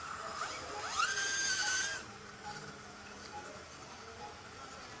German are.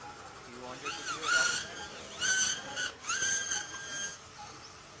 You wanted to do a rock.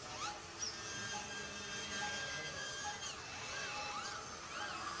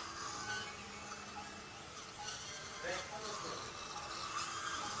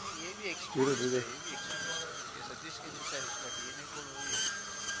 ये भी एक्सपीरियंस है. ये सतीश के जैसा है, इसका डीएनए कोड हो गया.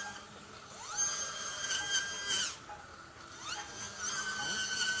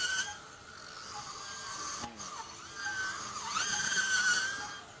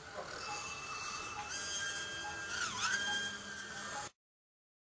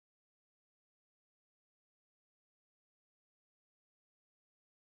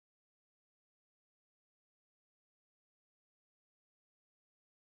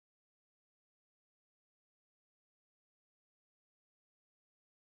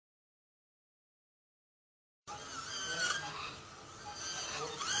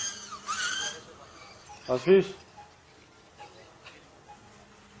 Ashish.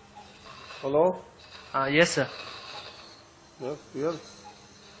 Hello. Yes, sir. Yes, yes.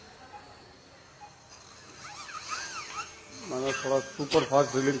 मैंने थोड़ा सुपर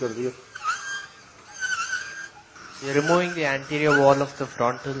फास्ट ड्रिलिंग कर दिया. You're removing the anterior wall of the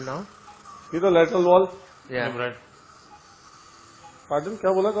frontal now. See the lateral wall? Yeah. right. Pardon,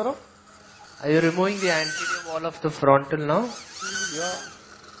 क्या बोला करो? Are you removing the anterior wall of the frontal now? Yeah.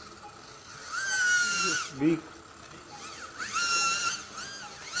 This beak.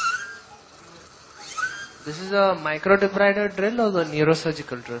 This is a microdebrider drill or the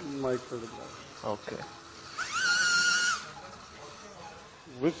neurosurgical drill? Microdebrider. Okay.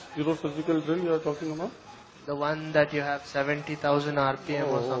 Which neurosurgical drill you are talking about? The one that you have 70,000 RPM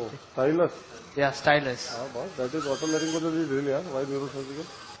or something. Stylus. Yeah, stylus. Boss, that is otolaryngology drill, yeah. Why neurosurgical?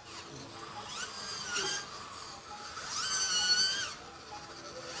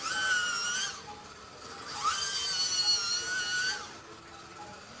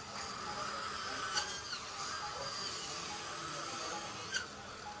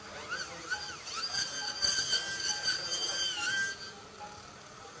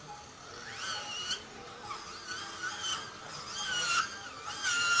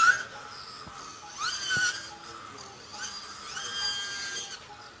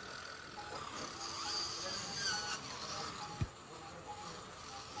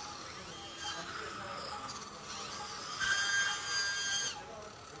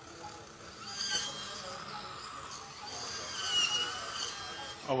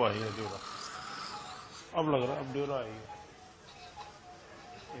 अब आई है dura, अब लग रहा है अब dura आई है।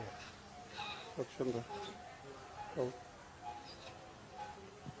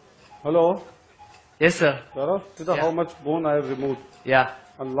 Hello. Yes, sir. Gaurav, see Yeah. how much bone I have removed. Yeah.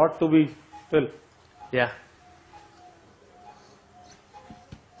 A lot to be still. Yeah.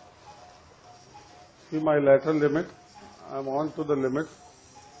 See my lateral limit. I am on to the limit.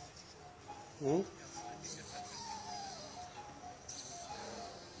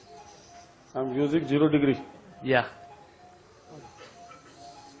 I am using 0 degree. Yeah.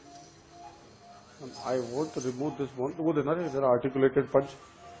 And I want to remove this bone. Look at there are articulated punch.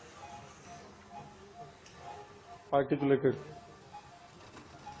 Articulated.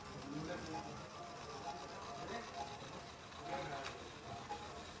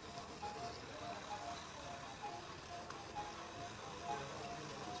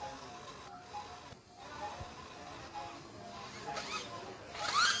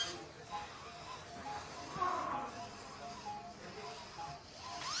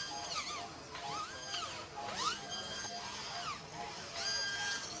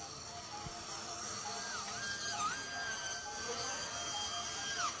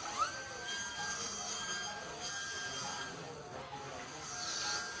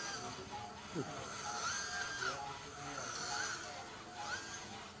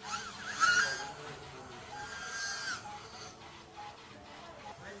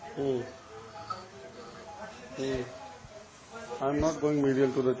 I am not going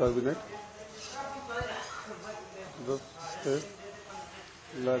medial to the turbinate. Just stay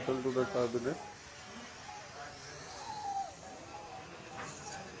lateral to the turbinate.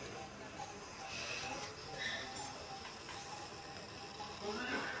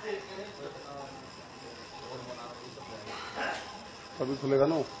 अभी खुलेगा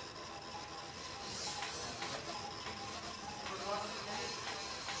ना?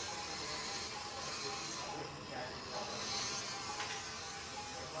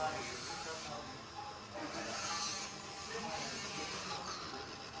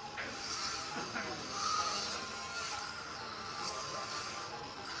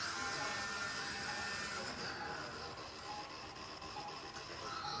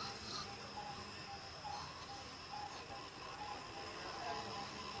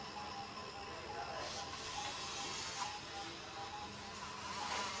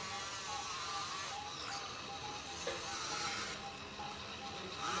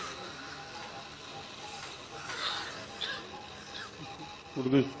 उड़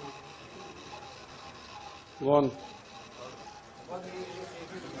गई gone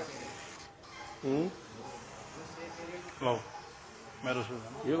लो मेरे से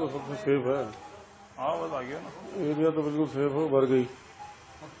ये तो सबसे सेफ है हाँ बस आ गया ना एरिया तो बिल्कुल सेफ हो भर गई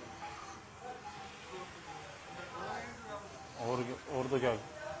और तो क्या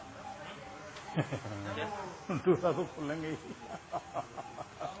दूसरा तो खुलेंगे ही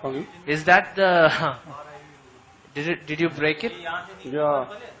Is that the? Did you break it? या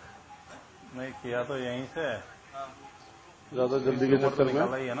नहीं किया तो यहीं से ज्यादा जल्दी के चक्कर में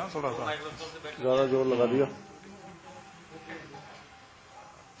निकाला ही है ना थोड़ा सा ज्यादा जोर लगा दिया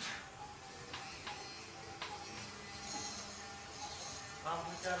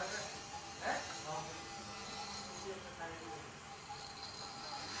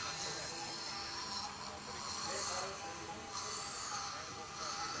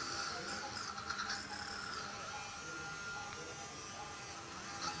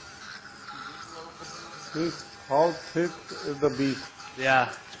How thick is the bead? Yeah,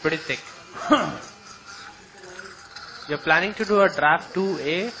 it's pretty thick. You're planning to do a draft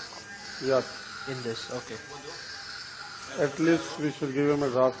 2A Yes. in this, okay. At least we should give him a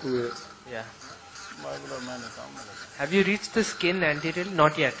draft 2A. Yeah. बायोलर मैंने काम में लगा Have you reached the skin anteriorly?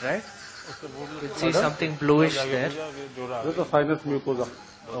 Not yet, right? उससे बोल You see something bluish there. जो रहा This is the sinus mucosa.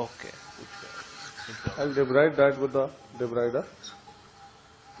 Okay. I'll debride that with the debrider.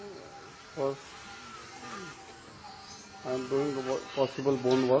 First, I'm doing the possible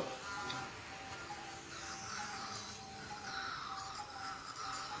bone work.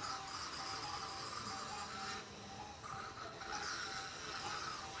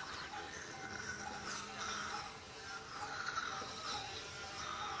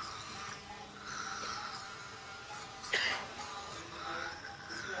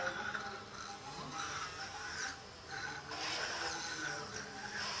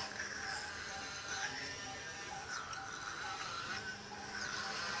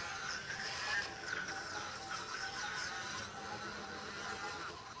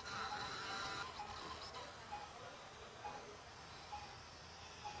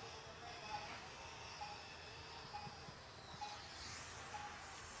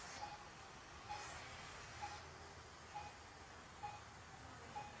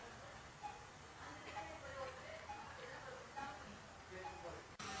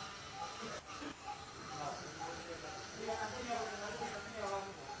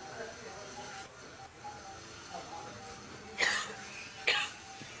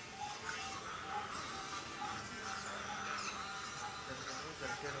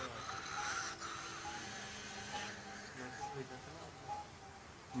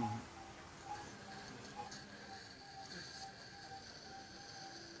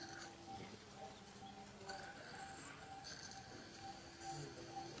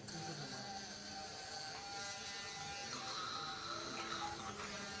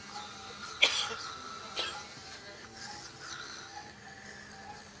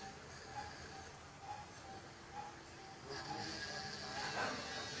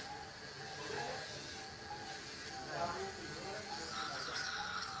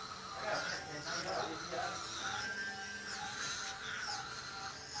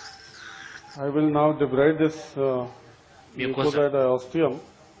 I will now debride this mucosa osteum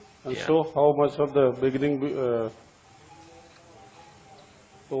and show how much of the beginning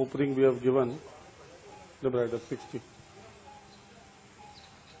opening we have given. Debrider 60.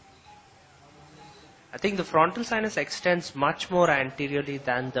 I think the frontal sinus extends much more anteriorly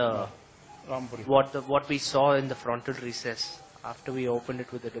than the what we saw in the frontal recess after we opened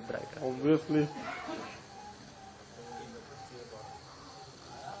it with the debrider. Obviously.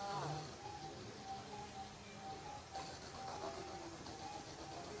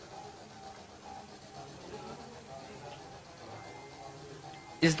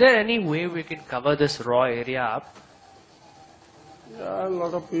 Is there any way we can cover this raw area up? Yeah, a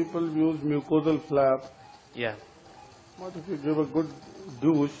lot of people use mucosal flap. Yeah. But if you give a good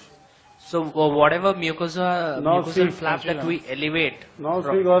douche. So whatever mucosal flap that we elevate. Now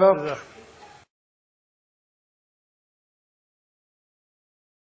see Gaurav.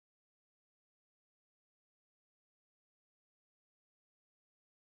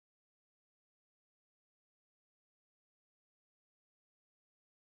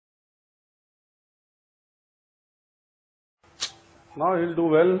 Now he'll do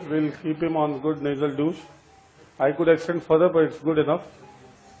well. We'll keep him on good nasal douche. I could extend further, but it's good enough.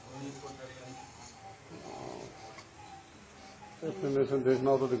 Explanation देखना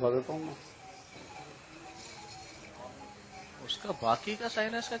हो तो दिखा देता हूँ मैं. उसका बाकी का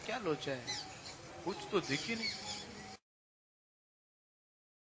साइनस का क्या लोचा है? कुछ तो दिख ही नहीं.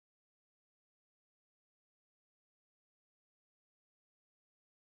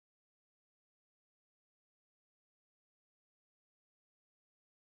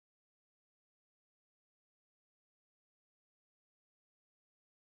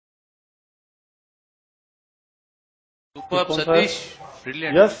 Superb, Satish.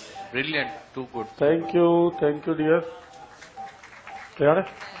 Brilliant. Yes. Brilliant. Too good. Thank you, dear. तैयार है?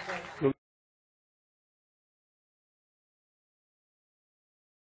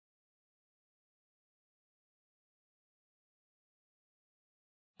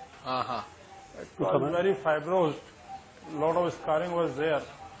 It was very fibrosed. Lot of scarring was there.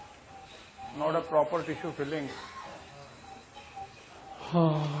 Not a proper tissue filling.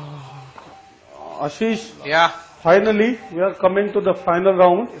 Ashish. Yeah. Finally, we are coming to the final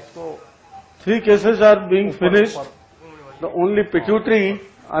round. 3 cases are being finished. The only pituitary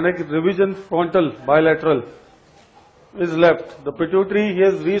and a revision frontal bilateral is left. The pituitary he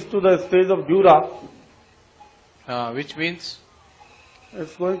has reached to the stage of dura. Which means?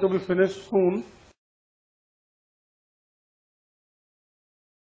 It's going to be finished soon.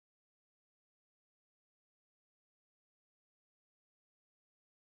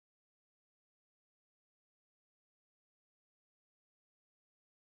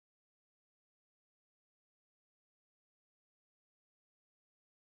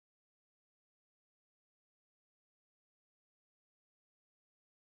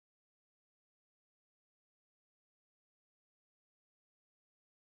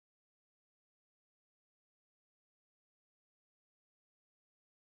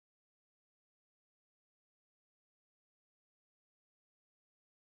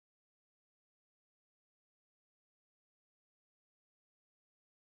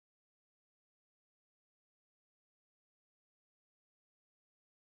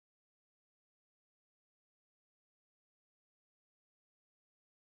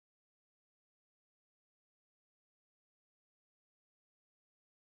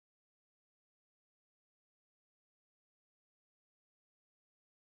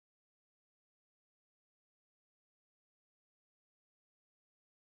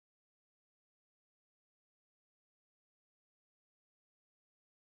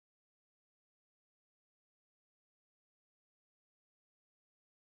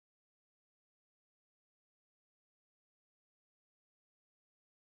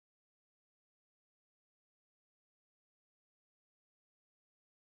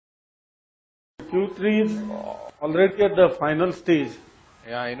 Q3 is already at the final stage.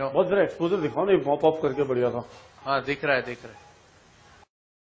 Yeah, I know. बहुत जरा exposure दिखाओ ना, mop up करके बढ़िया था. हाँ, दिख रहा है, दिख रहा है.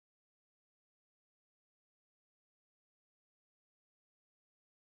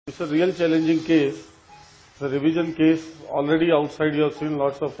 It's a real challenging case. The revision case, already outside you have seen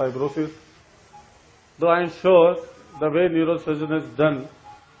lots of fibrosis. Though I am sure the way neurosurgeon has done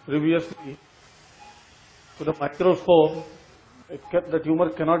previously, to the microscope, the tumor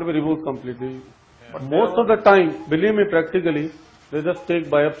cannot be removed completely. Yeah. But most of the time, believe me, practically, they just take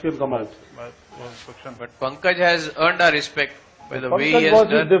biopsy and come out. But Pankaj has earned our respect by the way he Pankaj has was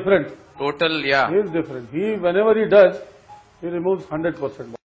done. different. Total, yeah. He is different. He, whenever he does, he removes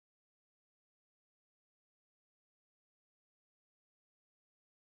 100%.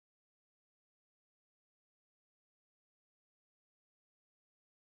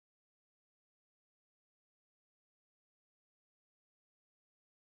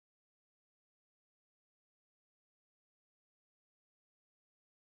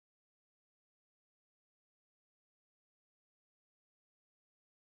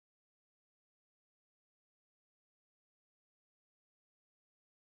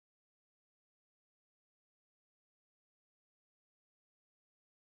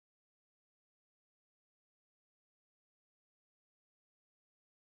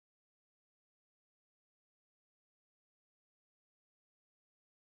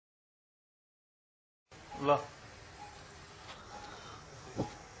 ला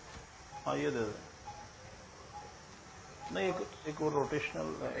हाँ ये दे दे. नहीं एक वो rotational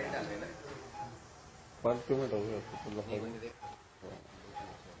 5 minute हो गया.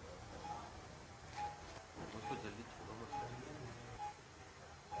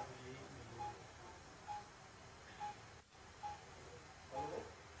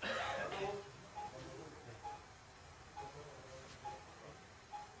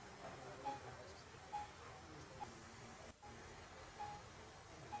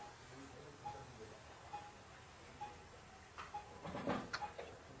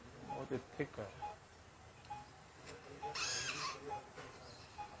 बहुत ही thick है.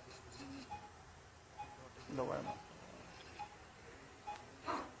 दवाई में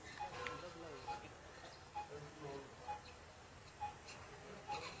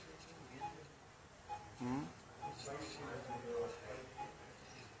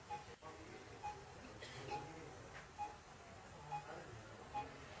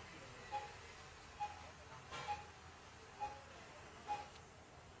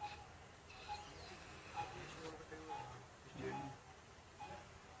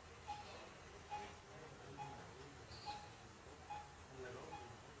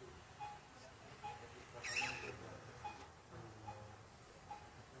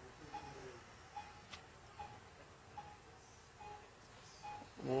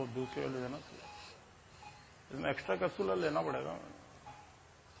वो दूसरे वाले देना. इसमें एक्स्ट्रा कैप्सूल लेना पड़ेगा.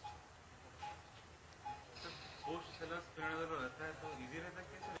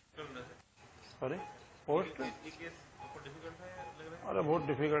 सॉरी पोस्ट अरे बहुत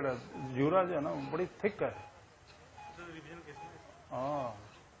डिफिकल्ट है. जूरा जो है ना बड़ी थिक है. हाँ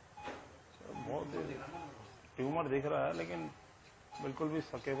बहुत ट्यूमर दिख रहा है लेकिन बिल्कुल भी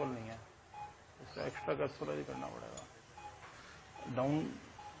सकेबल नहीं है. इसका एक्स्ट्रा कैप्सूल ही करना पड़ेगा. डाउन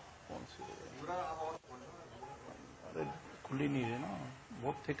कौन सी अरे खुली नहीं है ना,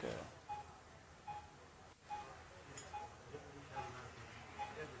 बहुत थिक है.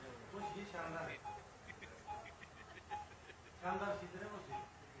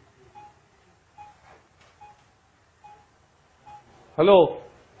 हेलो.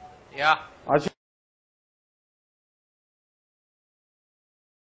 Yeah. आज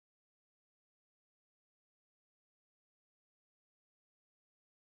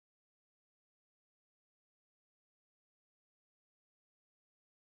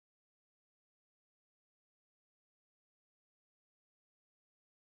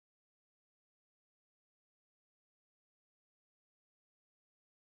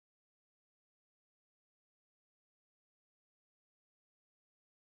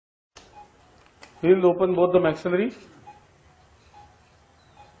he'll open both the maxillary.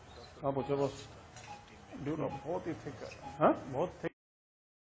 हाँ पूछो बस. बहुत ही थिक है. हाँ बहुत thick.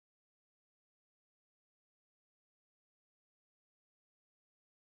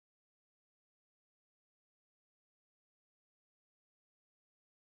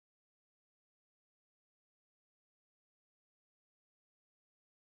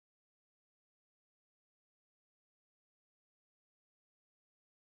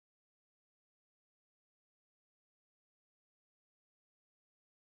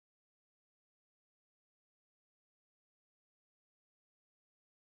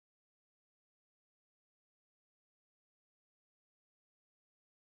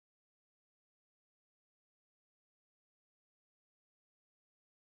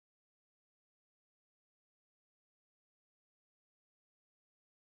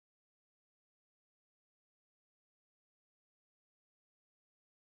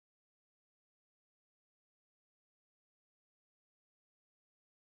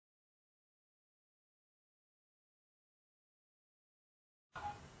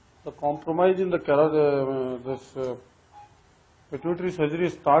 The compromise in the pituitary surgery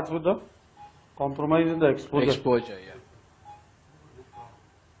starts with the compromise in the exposure. Exposure, yeah.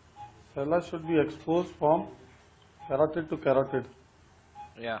 Sella should be exposed from carotid to carotid.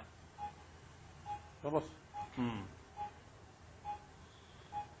 Yeah. What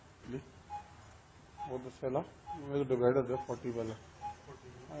the sella? We'll divide it there 40 वाला.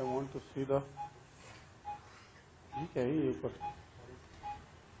 I want to see the.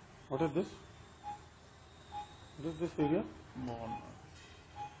 What is this? What is this area? Bone.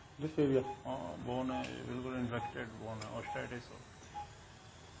 This area. Bone है बिल्कुल infected bone है osteitis हो.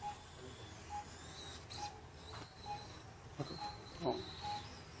 Oh.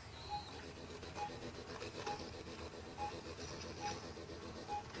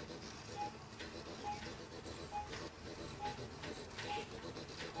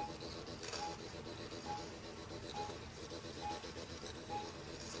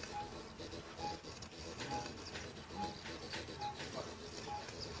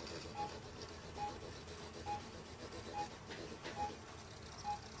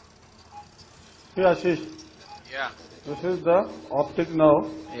 See Ashish, Yeah. this is the optic nerve.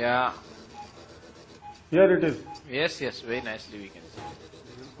 Yeah. Here it is. Yes, yes, very nicely we can see.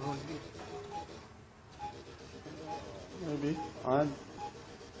 Maybe. And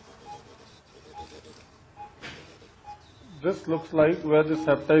this looks like where the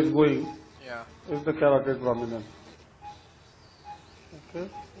septa is going Yeah. is the carotid prominence. Okay,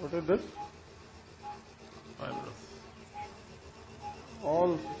 what is this? Fibrous.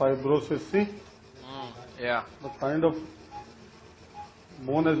 All fibrosis. See Yeah. the kind of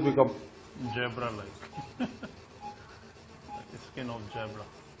bone has become. Zebra-like. Skin of zebra.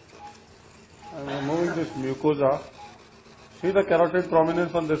 I am removing this mucosa. See the carotid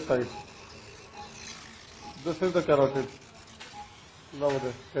prominence on this side. This is the carotid. Over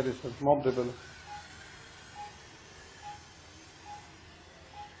there, there is a mob develop.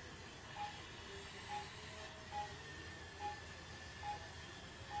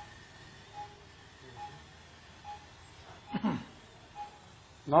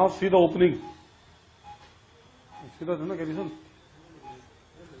 Now see the opening. See the condition.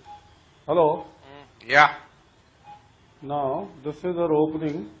 Hello. Yeah. Now this is our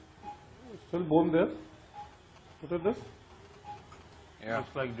opening. Still bone there. What is this? Yeah.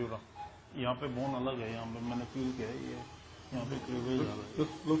 Looks like dura. यहाँ पे bone अलग है. यहाँ पे मैंने feel किया है ये. यहाँ पे cleavage अलग है. This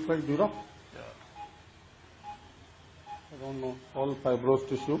looks like dura. Yeah. I don't know. All fibrous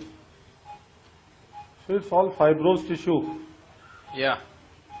tissue. See, it's all fibrous tissue. Yeah.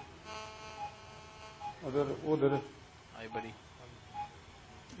 Oh, there is. Hi, buddy.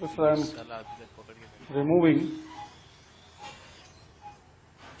 This I am Salad, that pocket के removing.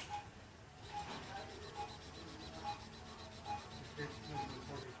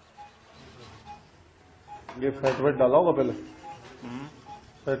 ये fat wait डाला होगा पहले.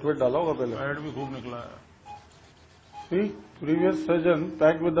 Fat wait डाला होगा पहले. Fat भी खूब निकला है. See, previous surgeon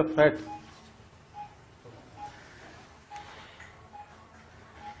packed with the fat.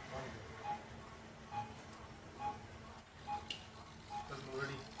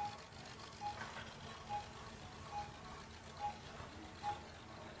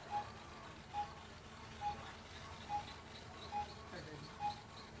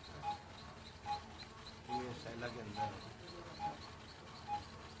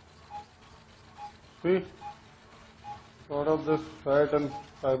 See, sort of this fat and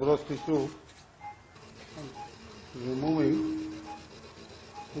fibrous tissue, removing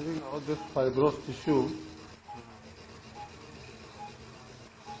out this fibrous tissue.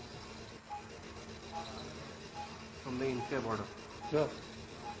 From the inside border. Yeah.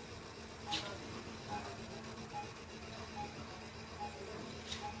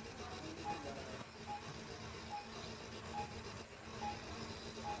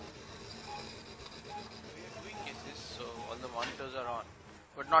 doing cases, so all the monitors are on,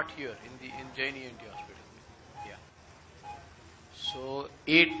 but not here in Jain ENT hospital. Yeah. So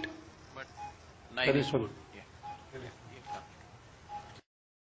 8, but 9 Very is soon. good. Yeah. Yeah.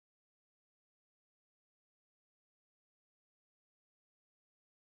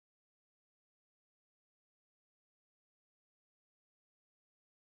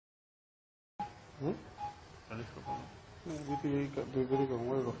 अभी तो यही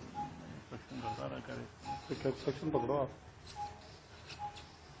करूँगा इसको. Infection करता रहा करे. Cap section पकड़ो आप.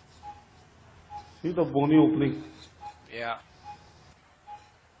 See the bony opening. Yeah.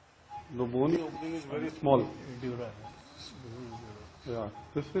 The bony opening is very small. Dura है. Yeah,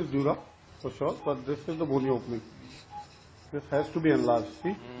 this is dura for sure, but this is the bony opening. This has to be enlarged.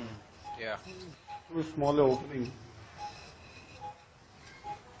 See, Yeah. very small opening.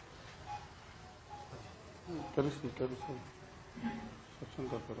 Section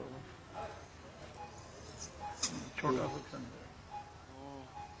करते रहो. छोटा section.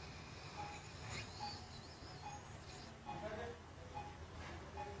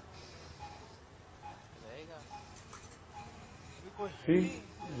 See,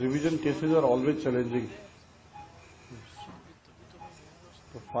 revision cases are always challenging.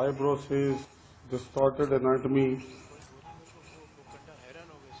 The fibrosis, distorted anatomy,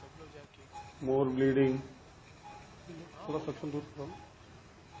 more bleeding. थोड़ा section दूर करो.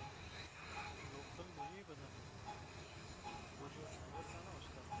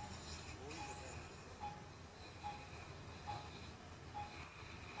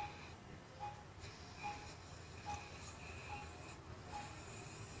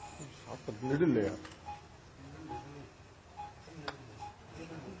 Middle ले यार.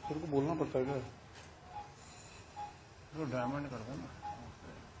 तेरे को बोलना पड़ता है क्या? तो डायमंड कर दो ना.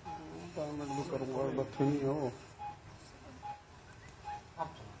 डायमंड भी करूंगा, बस नहीं हो.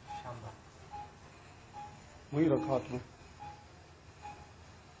 वही रखा हाथ में.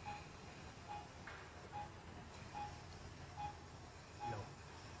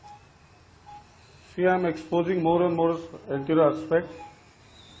 See, I am exposing more and more anterior aspect.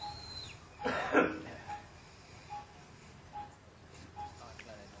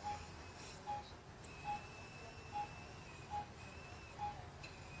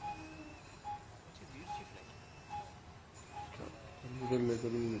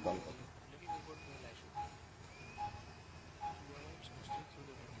 लेकर नहीं निकाल पाते.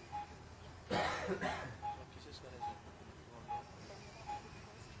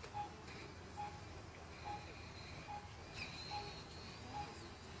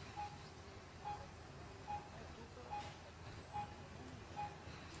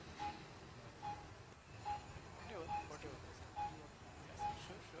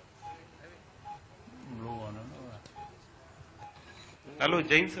 Hello,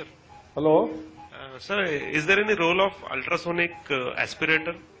 Jain sir. Hello. Sir, is there any role of ultrasonic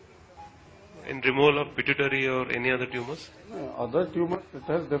aspirator in removal of pituitary or any other tumors? Other tumors, it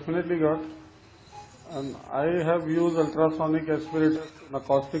has definitely got. And I have used ultrasonic aspirators in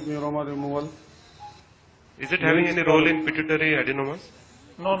acoustic neuroma removal. Is it having any role in pituitary adenomas?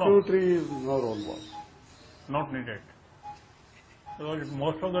 No, no. Pituitary is no role, boss. Not needed. Because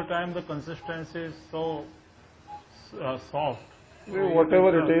most of the time the consistency is so soft.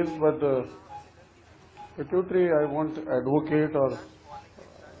 Whatever it is, but pituitary I won't advocate or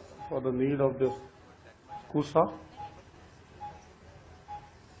for the need of this CUSA.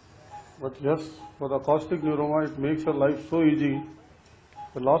 But yes, for the acoustic neuroma, it makes your life so easy.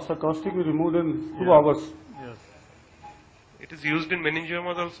 The last acoustic we removed in 2 hours. Yes. It is used in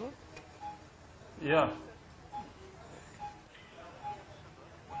meningiomas also? Yeah.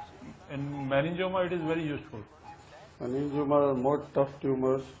 In meningioma it is very useful. Meningioma are more tough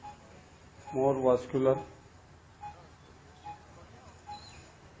tumors, more vascular.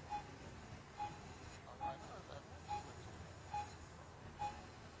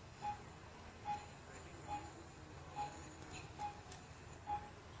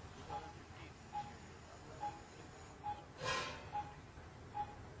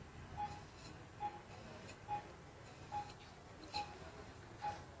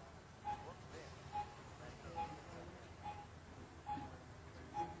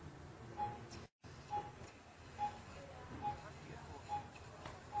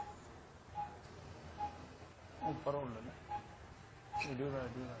 ऊपर और ले ले. Do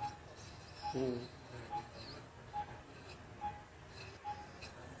that.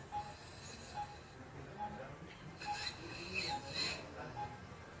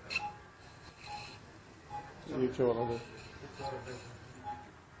 नीचे वाला दो.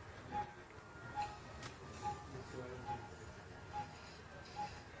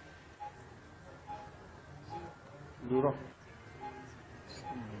 दूरा.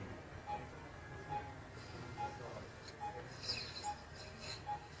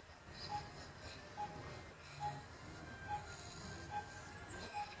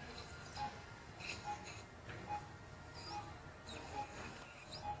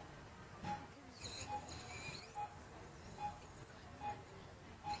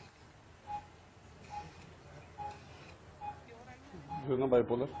 You're not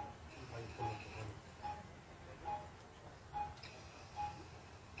bipolar.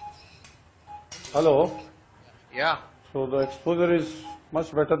 Hello. Yeah. So the exposure is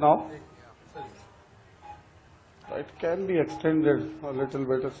much better now. It can be extended a little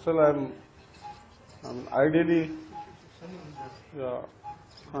better. Still, I'm ideally, yeah.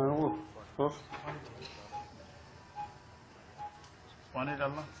 I know. So, पानी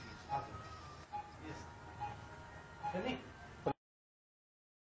डालना. Must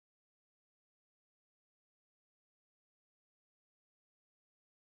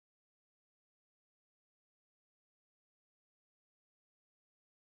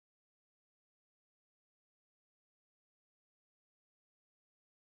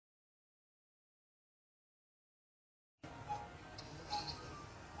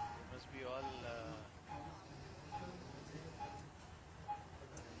be all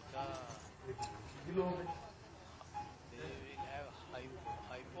they will have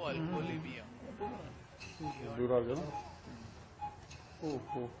hypoalcoholemia. दूर आ गया ना ओ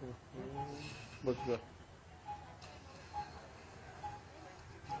बच गया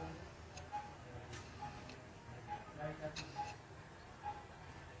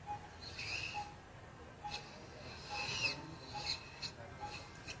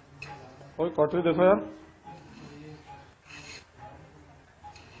कोई cautery देखो यार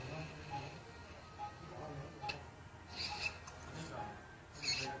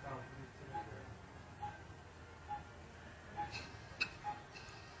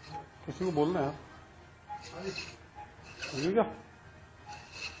किसी को बोलना है ठीक है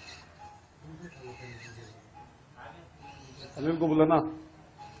अनिल को बुलाना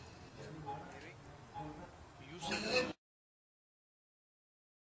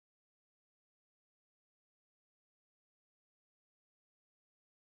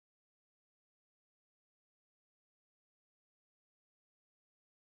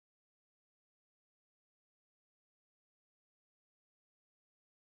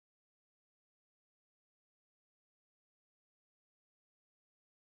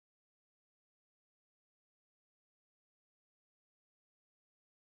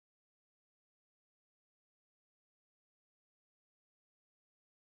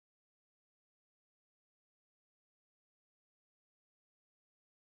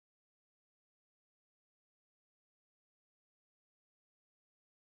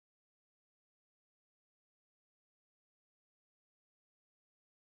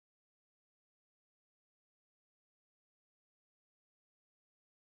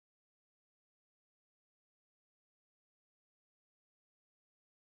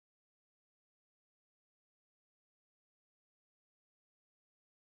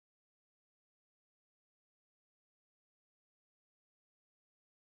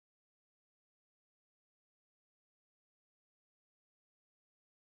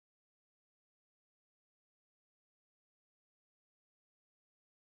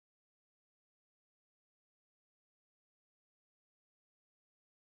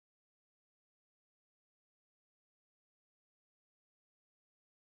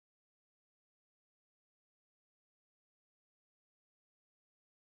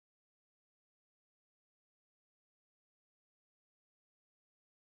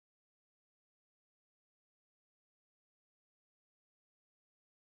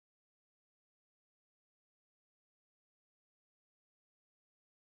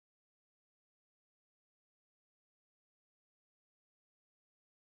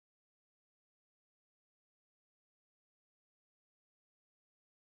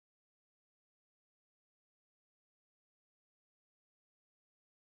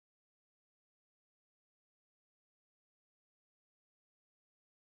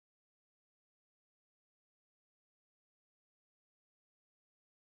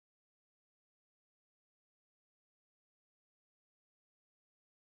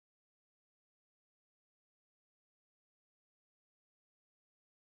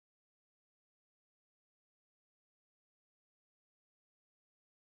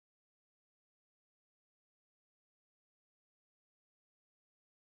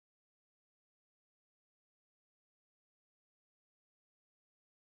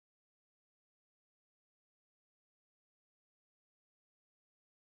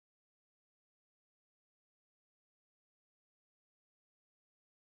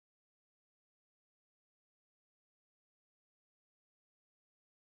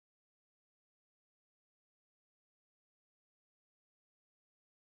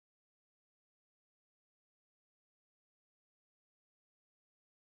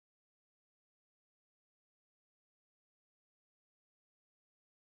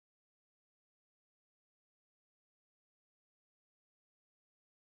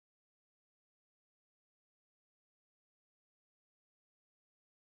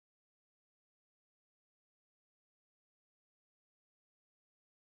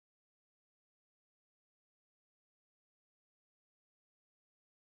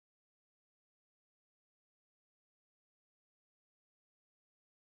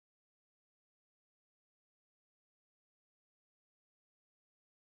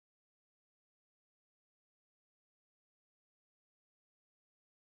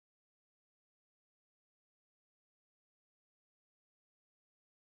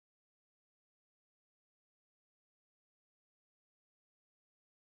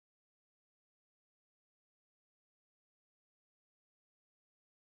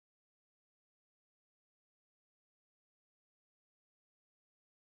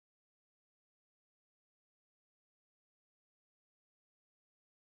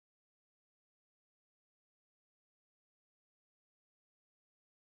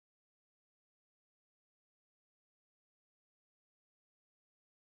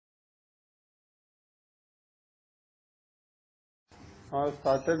I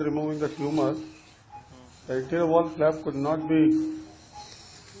started removing the tumor. The anterior wall flap could not be,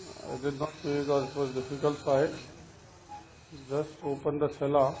 I did not see because it was difficult, so I just opened the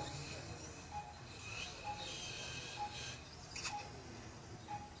cella.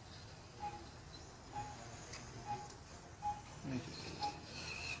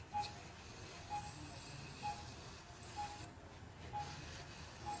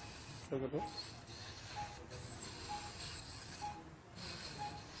 Look at it.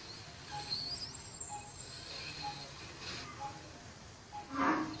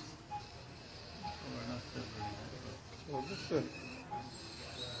 So this is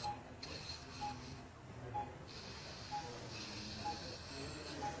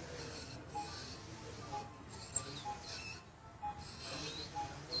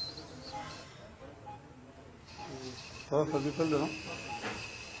थोड़ा surgical देना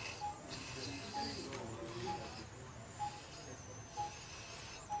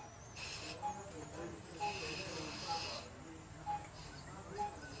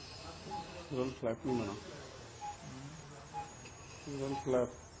role flap नहीं बना role flap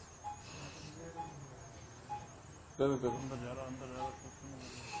अंदर जा रहा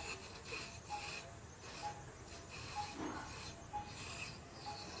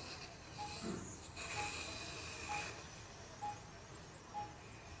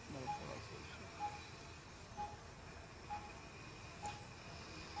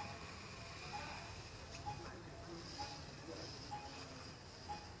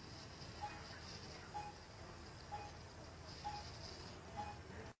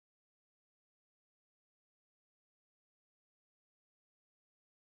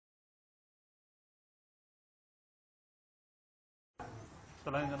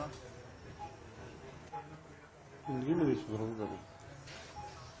चलाएं देना जिंदगी में नहीं सुधरूंगा मैं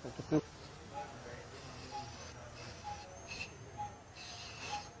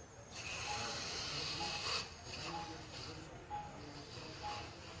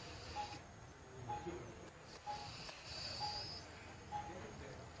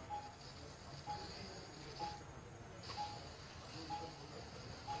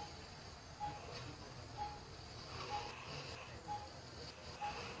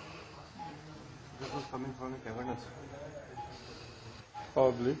This was coming from the cavernous.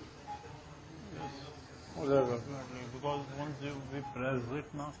 Probably. Yes. Whatever. Because once we press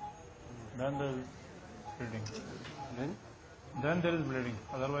it now, then there is bleeding. Then there is bleeding.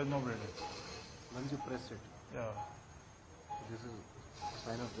 Otherwise, no bleeding. Once you press it. Yeah. This is a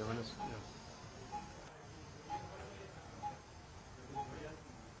sign of cavernous. Yes.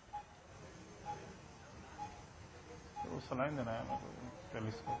 तो saline देना है मेरे को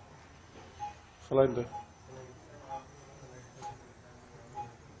telescope saline दे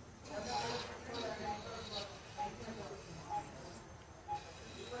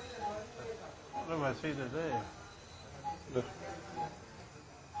अरे वैसे ही दे दे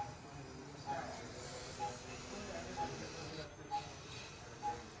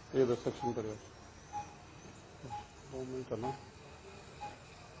ये दस section करिए 2 मिनट करना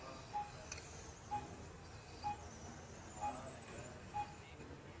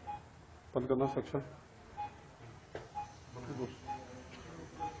बंद करना सेक्शन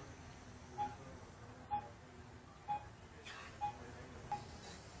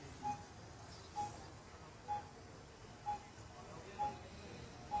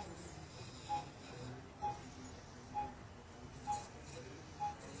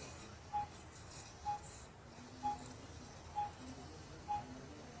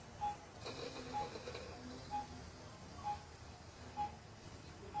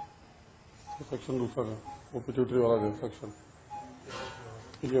सेक्शन दूसरा है वो पिट्यूटरी वाला है सेक्शन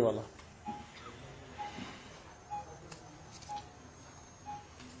ये वाला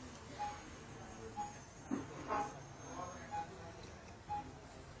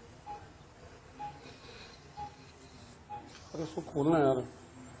अरे इसको खोलना यार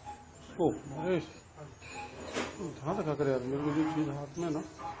इसको महेश ध्यान रखा कर यार मेरे को ये चीज हाथ में ना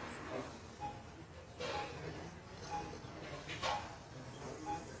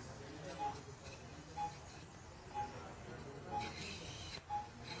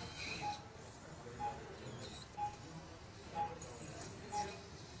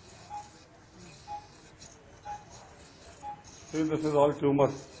See, this is all tumor.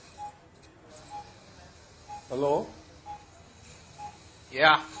 Hello?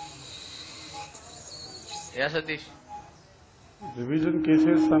 Yeah. Yeah, Satish. Revision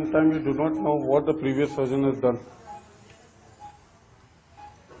cases, sometimes you do not know what the previous surgeon has done.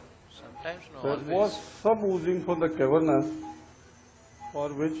 Sometimes no, There always. was some oozing from the cavernous for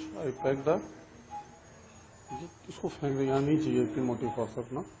which I packed the इसको फेंक दे, यहाँ नहीं चाहिए इतनी मोटी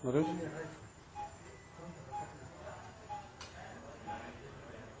phosphate ना नरेश।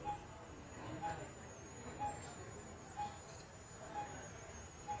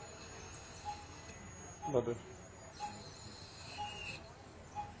 बता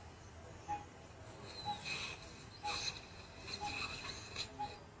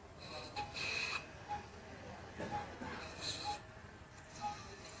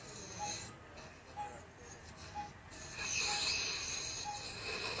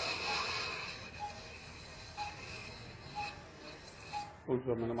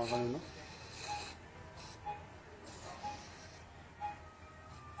मैंने मांगा नहीं ना।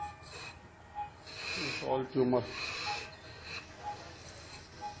 ऑल ट्यूमर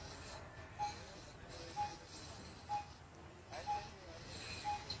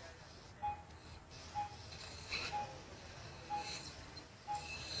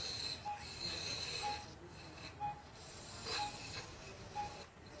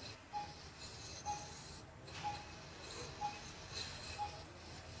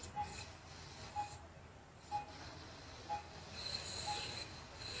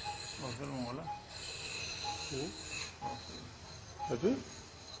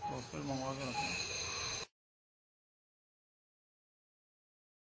मंगवा मंगवा के रखना।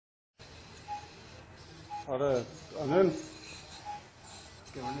 अरे अनिल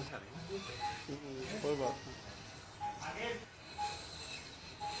कोई बात नहीं।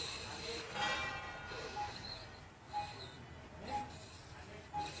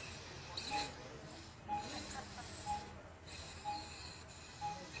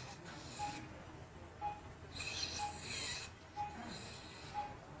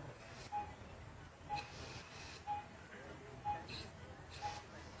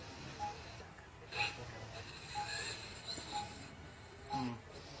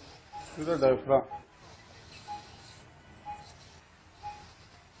 इधर डायफ्राम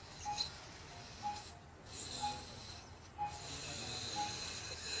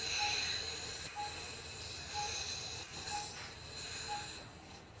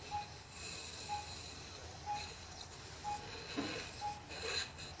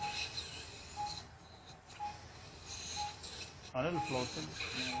अनिल फ्लोसिल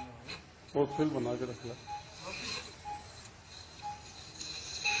वो फिल बना के रख लिया।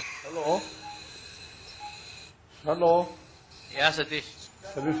 Hello hello Yeah, Satish.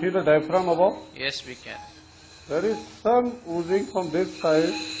 Can you see the diaphragm above? Yes, we can. There is some oozing from this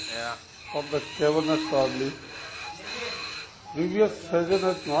side Yeah. of the cavernous probably. Previous surgeon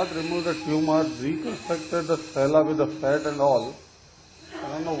has not removed the tumor, reconstructed the sella with the fat and all. I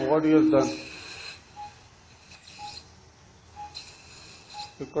don't know what he has done.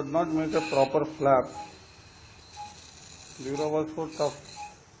 He could not make a proper flap. Dura was so tough.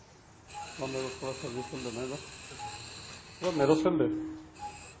 No, मेरे को थोड़ा सर्विसल देना है वो मेरे से ले।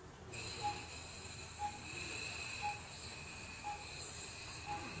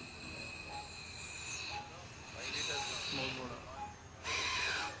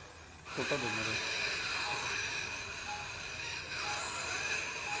 छोटा दे मेरे।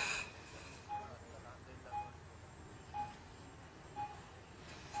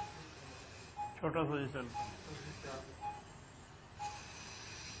 छोटा सा जैसा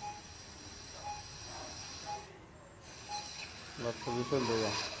सर्विसल देगा।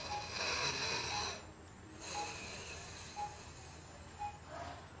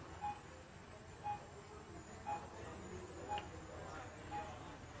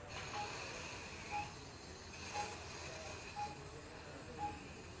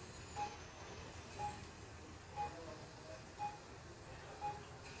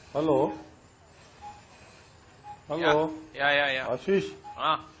 Hello hello Yeah. Ashish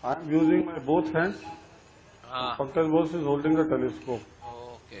Ah. I am using my both hands Ah. Pankaj Bose is holding the telescope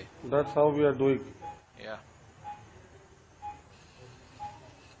Okay. That's how we are doing Yeah.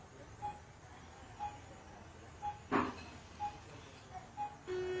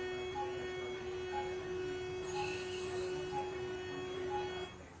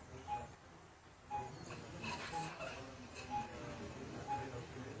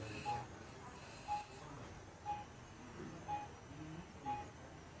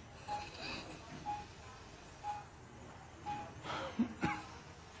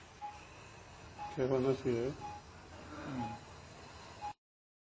 क्या होना चाहिए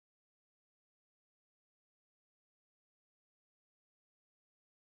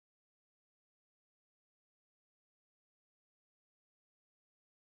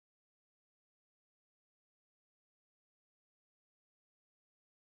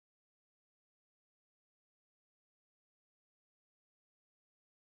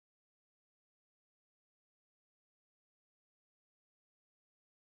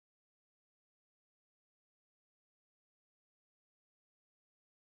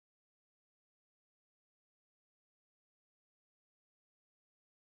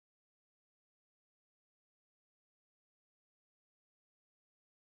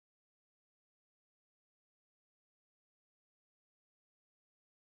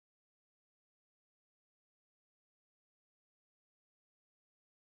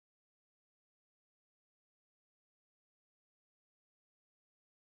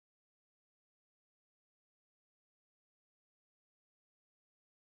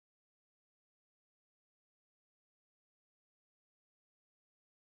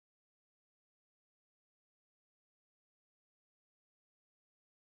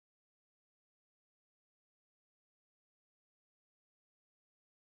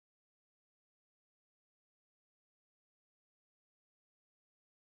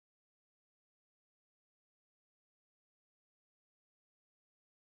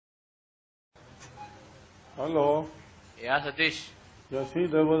Hello. Yeah, Satish. You see,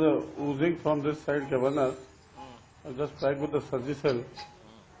 there was a oozing from this side cavernous. I just tried with the surgicel,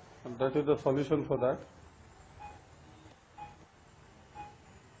 and that is the solution for that.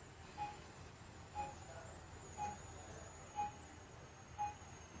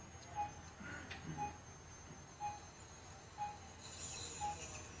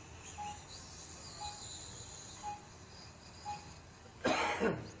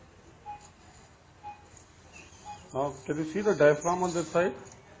 Now, can you see the diaphragm on this side?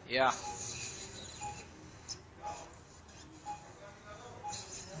 Yeah.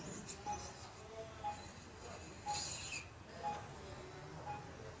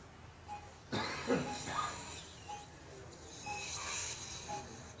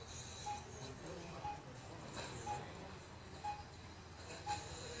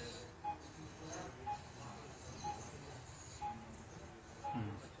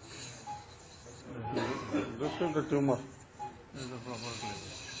 This is the tumor. This is the proper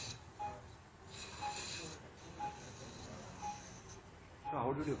place. So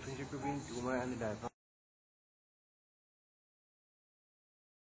how do you differentiate between tumor and the diaphragm?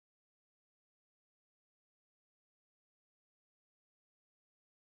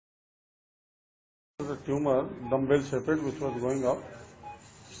 This is a tumor, dumbbell shaped, which was going up.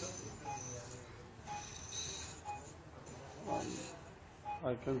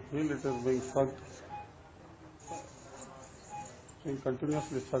 I can feel it is being sucked, being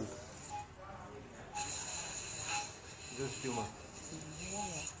continuously sucked. This tumor.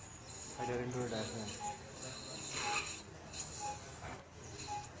 I get into a diaphragm.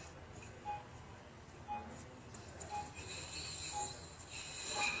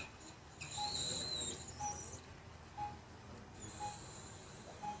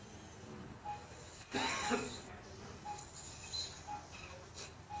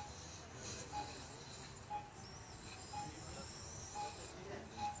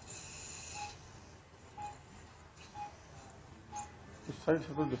 इस side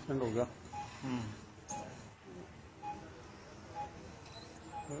से तो different हो गया.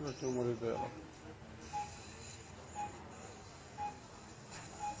 The tumor is there.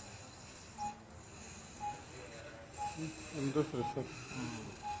 In this recess.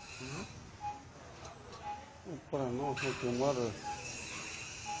 ऊपर है ना उसमें tumour.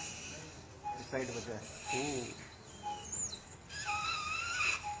 इस साइड बचा है.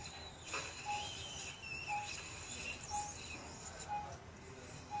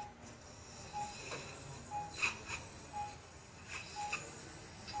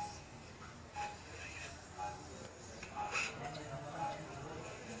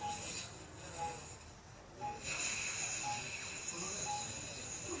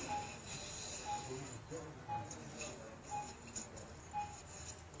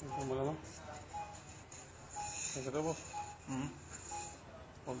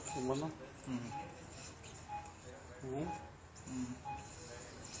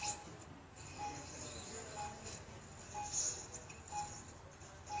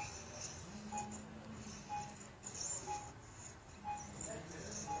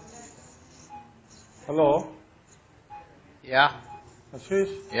 Hello. Yeah.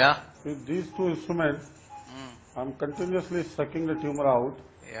 Ashish. Yeah. With these two instruments, I'm continuously sucking the tumor out.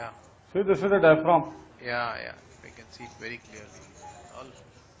 Yeah. See, this is the diaphragm. Yeah. Yeah. We can see it very clearly. All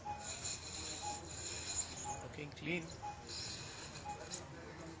looking clean.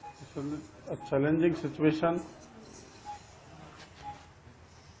 It's a challenging situation.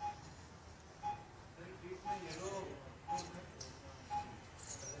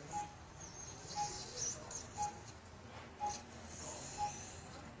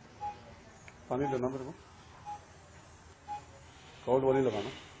 पानी देना मेरे को. Cowed वाली लगाना.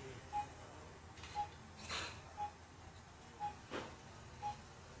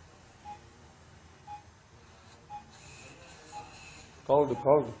 Cowed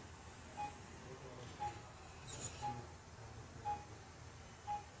cowed.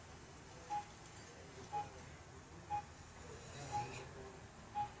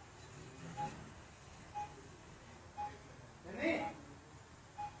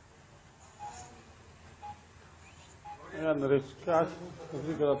 यार नरेश क्या कुछ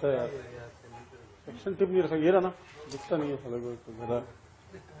कराता है यार. सेक्शन टिप नहीं रखा. ये रहा ना, दिखता नहीं है साले को. तो मेरा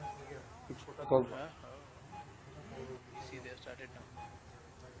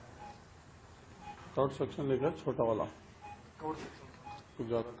काउड सेक्शन लेकर छोटा वाला काउड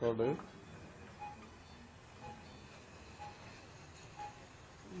है.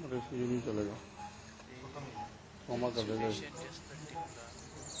 नरेश ये नहीं चलेगा. ट्रॉमा कर देगा.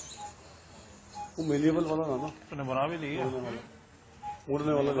 वो मेलिएबल वाला ना. तूने बना भी लिया.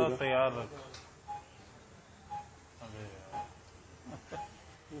 उड़ने वाला तैयार रख.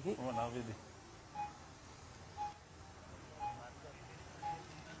 बना भी दी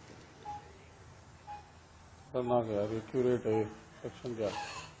करना क्या यार, ये क्यूरेट है, सेक्शन क्या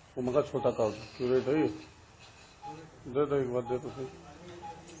वो मगर छोटा कार्ड क्यूरेट है ये, दे दो एक बार, दे तो सही,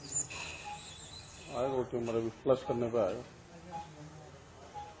 आएगा वो ट्यूमर अभी फ्लश करने पे आएगा।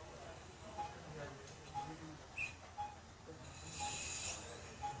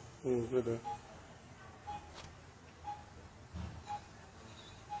 दे दे।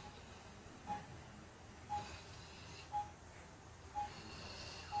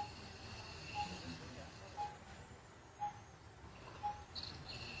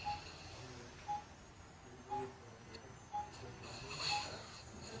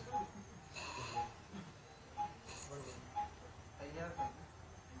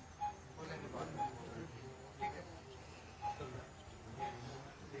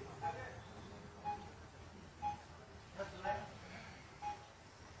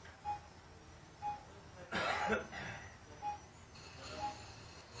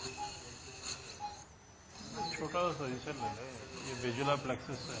 छोटा सा सजेशन ले ले, ये वेजुला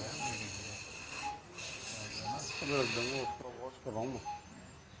प्लेक्सस से है रख देंगे, उसको वॉश करवाऊंगा।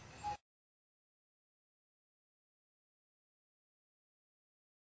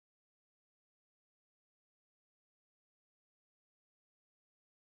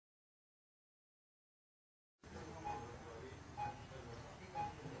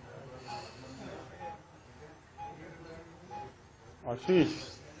 आशीष,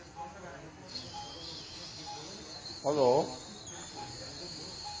 hello,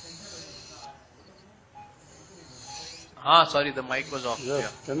 Sorry, the mic was off. yes, Yeah.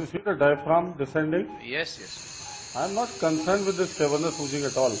 can you see the diaphragm descending? Yes, yes. I am not concerned with this cavernous oozing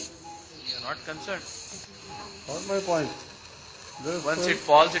at all. You're not concerned. That's my point. This Once is it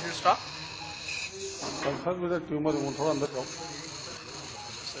falls, it will stop. concerned with the tumor, वो थोड़ा अंदर जाओ,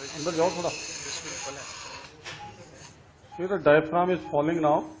 अंदर जाओ थोड़ा। This will collapse. See the diaphragm is falling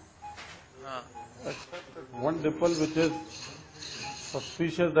now. Ah. One dimple which is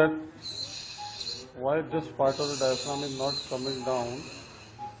suspicious that why this part of the diaphragm is not coming down.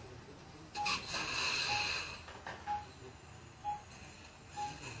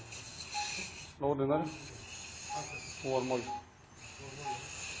 Slow dinner. Normal.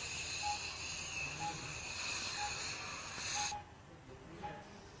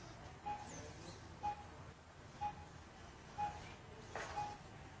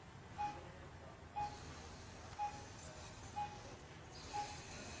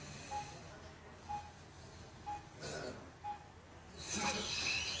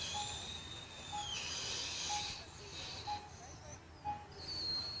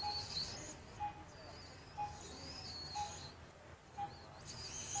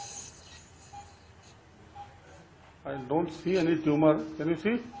 I don't see any tumor. Can you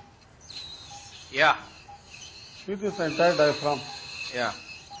see? Yeah. See this entire diaphragm. Yeah.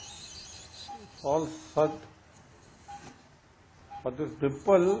 It's all sucked. But this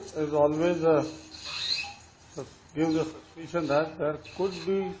dimple is always gives the suspicion that there could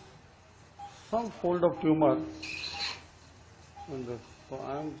be some fold of tumor in this. So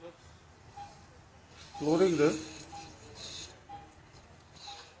I am just exploring this.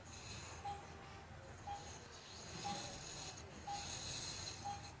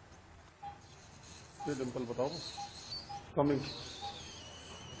 ये डिम्पल बताओ, coming.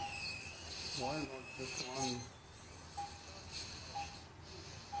 Why not this one?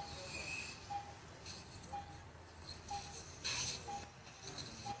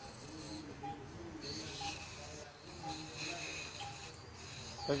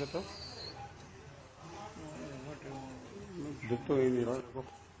 क्या कहते हो? दिख तो यही नहीं रहा, देखो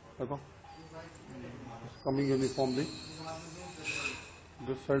देखो, coming uniformly.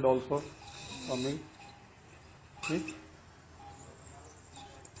 This side also coming. See?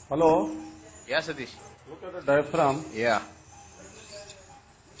 Hello? Yeah, Satish. Look at the diaphragm. Yeah.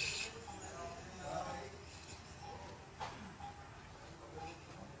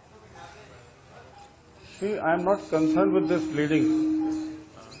 See, I am not concerned with this bleeding.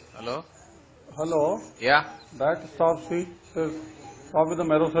 Hello? Hello? Yeah. That stops, see? Says stop with the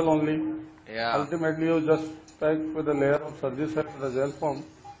marrow cell only. Yeah. Ultimately, you just pack with a layer of surgery cell with a gel form.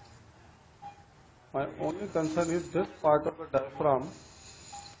 My only concern is this part of the diaphragm.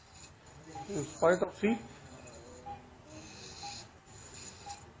 In spite of, see,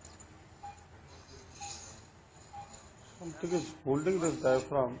 something is holding this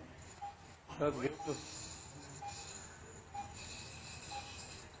diaphragm that gives this.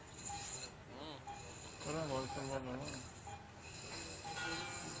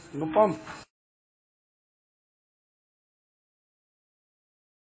 Nupam.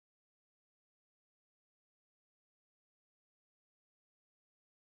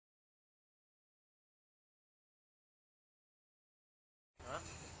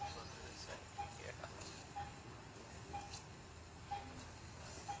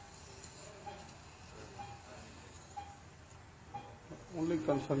 only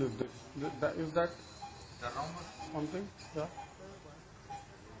concern is this. Is that something? Yeah.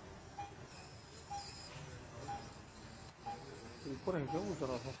 ऊपर है क्या वो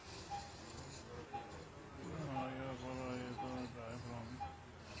जरा सा?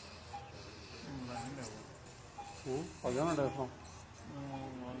 आ गया ना diaphragm?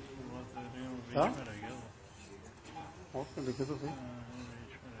 हाँ? और देखे तो सही.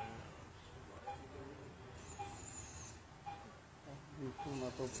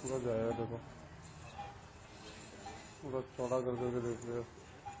 मैं तो पूरा जाया देखो, पूरा चौड़ा कर करके देख लिया.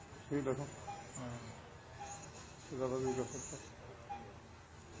 ठीक देखो, ज़्यादा नहीं कर सकता.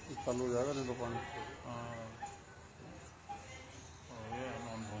 चालू हो जाएगा नहीं तो पानी.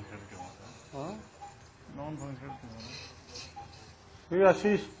 हाँ non functional. Hey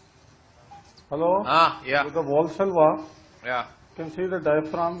Ashish, hello. Yeah. With the wall salva, Yeah. you can see the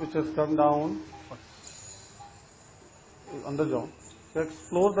diaphragm which has come down. अंदर जाओ. To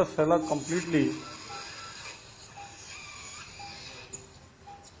explore the sella completely.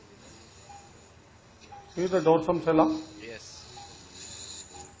 See the dorsum sella? Yes.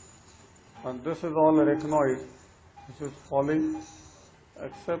 And this is all arachnoid, which is falling,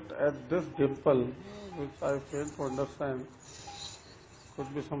 except at this dimple, which I fail to understand.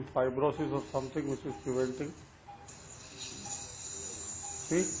 Could be some fibrosis or something which is preventing.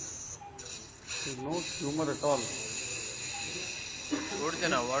 See? There is no tumor at all. Good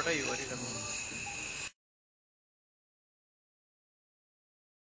then, what are you worried about?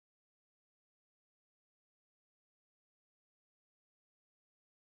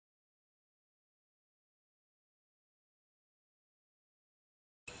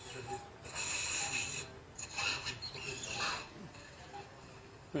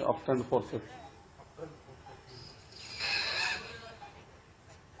 Upturned forceps.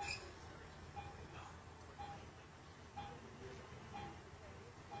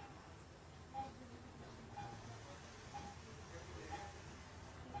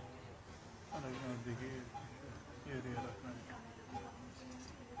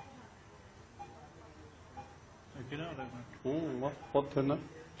 मस्त बहुत है ना.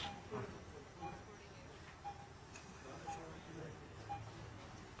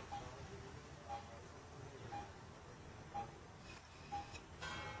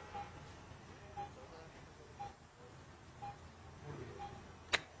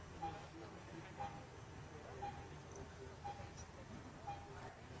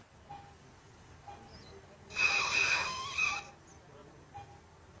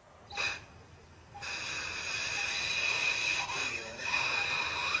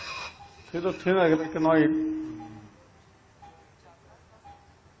 See the thin arachnoid.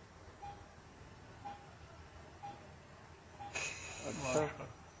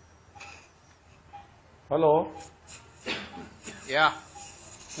 Hello. Yeah.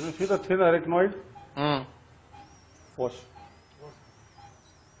 Can you see the thin arachnoid? Wash.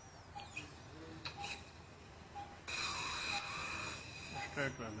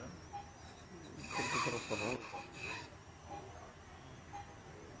 Straight वाला. कितनी तरफ कर रहा हूँ?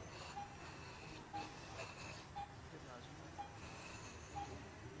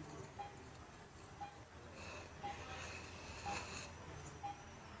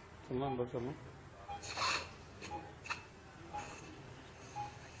 चलना अंदर चलना.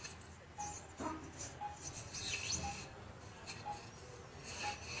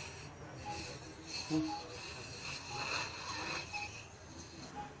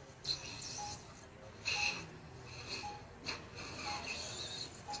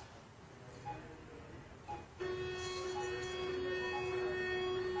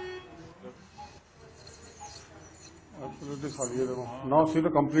 Absolutely खाली है देखो. Now see the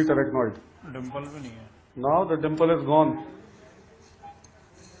complete arachnoid. Dimple भी नहीं है. Now the dimple is gone.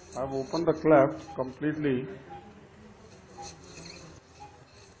 I have opened the cleft completely.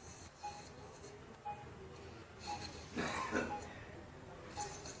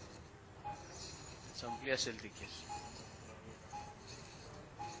 Simply a cell thickness.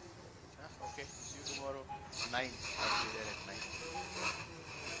 Okay, see you tomorrow. 9. I'll be there at 9.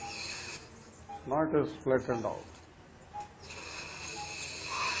 Now it is flattened out.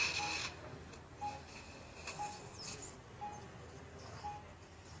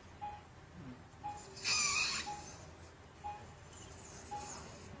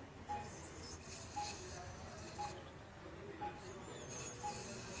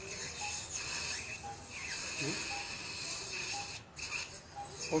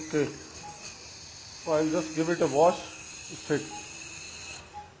 Okay, so I'll just give it a wash. Straight.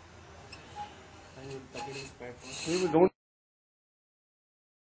 We don't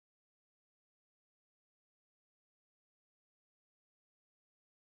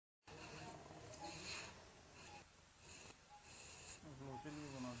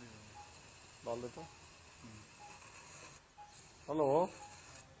डाल देता. Hello.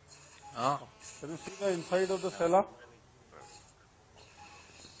 Can you see the inside of the cellar?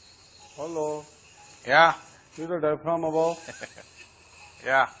 Hello. Yeah. See the diaphragm above?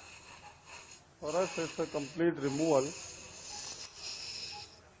 Yeah. For us, it's a complete removal.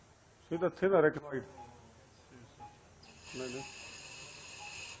 See the thin arachnoid. नहीं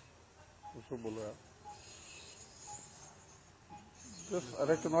उसको बोलो यार. This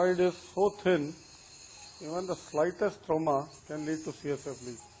arachnoid is so thin, even the slightest trauma can lead to CSF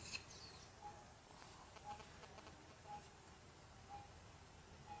leak.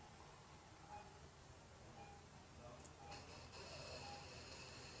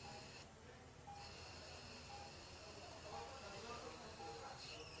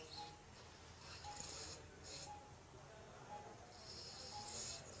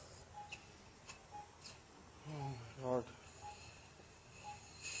 God.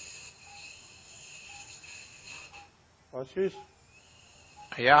 Ashish,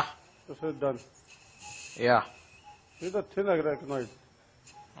 Yeah. this is done. Yeah. See the thin arachnoid.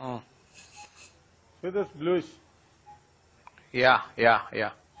 See this bluish. Yeah. Yeah.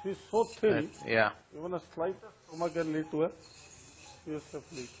 Yeah. She's so thin, Yeah. even a slightest trauma can lead to a CSF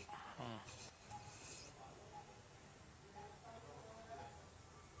leak.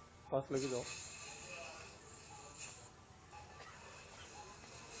 पास लेके जाओ.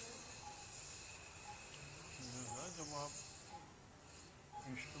 जब आप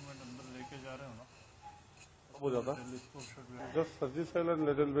instrument अंदर लेके जा रहे हो ना, हो जाता. Just surgical and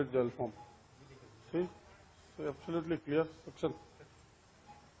little bit gel form. See, so absolutely clear section.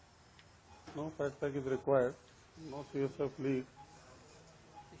 No fat pack is required. No CSF leak.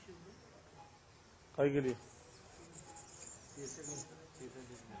 काय के लिए?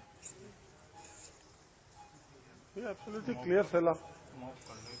 See, absolutely clear cellar.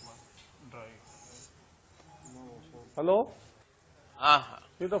 Hello.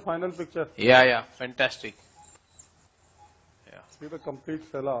 See the final picture. Yeah. Yeah. Fantastic. Yeah. See the complete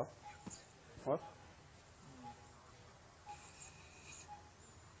cellar. What?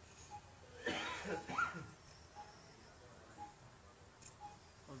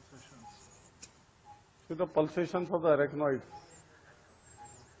 See the pulsations of the arachnoid.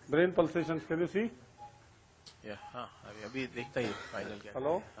 Brain pulsations. Can you see? Yeah. अभी देखता ही final क्या.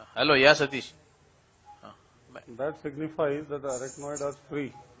 Hello. Hello. Yeah, Satish. That signifies that the arachnoid is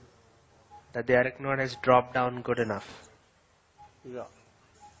free. That the arachnoid has dropped down good enough. Yeah.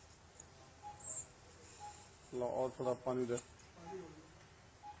 लो और थोड़ा पानी दे.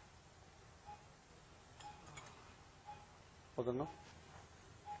 पकड़ना.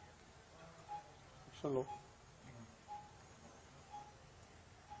 Action लो.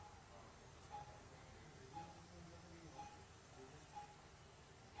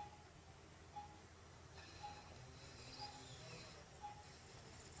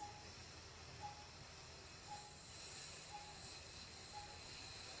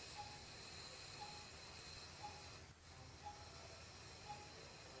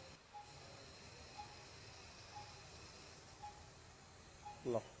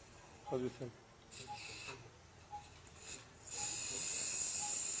 लो. Position.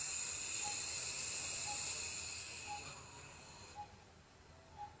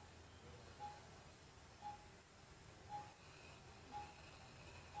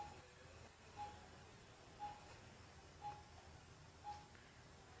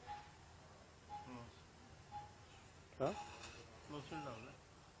 क्या? Closure डाल दे.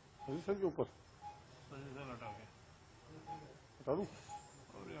 Position के ऊपर. सर्जिकल हटा के. हटा दूं?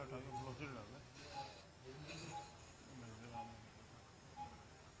 और ये हटा के क्लोजर डाल दे.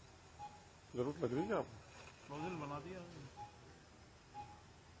 जरूरत लग रही है आपको? क्लोजर बना दिया.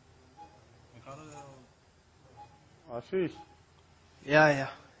 निकालो. Ashish.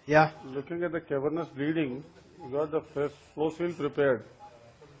 Yeah. Looking at the cavernous bleeding, you got the flow seal prepared.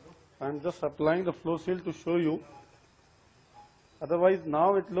 I am just applying the flow seal to show you. Otherwise,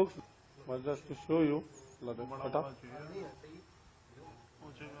 now it looks, but just to show you. हटा.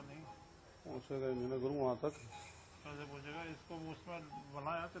 पहुंचेगा नहीं. पहुंचेगा ही नहीं ना गुरु वहाँ तक. कैसे पहुंचेगा? इसको उसमें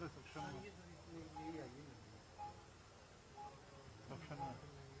बनाया तेरे सेक्शन में. सेक्शन में.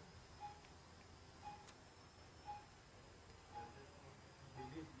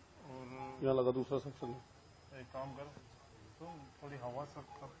 और यहाँ लगा दूसरा सेक्शन में. एक काम कर, तुम थोड़ी हवा सक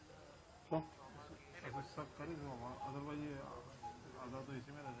कर. क्यों? ऐसे सक करी तो हवा, अदरवाइज ये आधा तो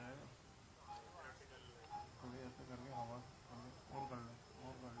इसी में रह जाएगा. थोड़ी ऐसे करके हवा और कर ले.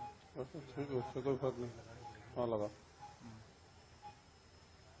 अच्छा ठीक है, उससे कोई फर्क नहीं. हाँ लगा.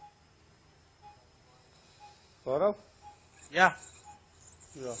 Saurabh. Yeah.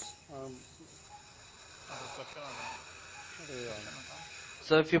 Yeah.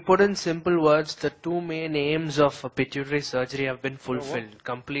 So if you put in simple words, the two main aims of pituitary surgery have been fulfilled.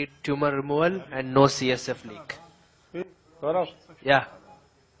 Complete tumor removal and no CSF leak. See, Gaurav, Yeah.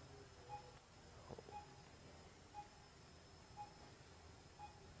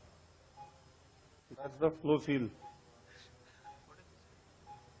 that's the flow seal.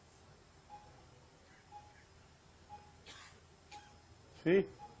 See,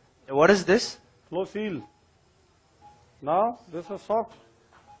 What is this? flow seal. Now this is soft.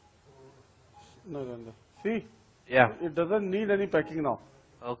 No. See, Yeah. it doesn't need any packing now.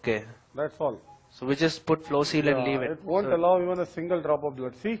 Okay. That's all. So we just put flow seal and leave it. It won't So- allow even a single drop of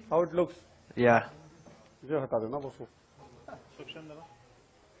blood. See how it looks. Yeah. ये हटा देना बस वो.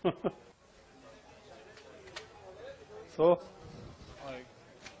 So,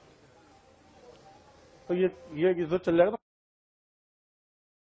 तो ये इधर चल जाएगा ना.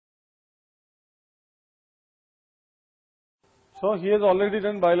 So he has already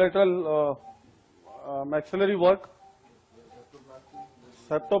done bilateral maxillary work.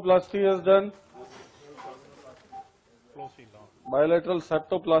 Septoplasty has done. Bilateral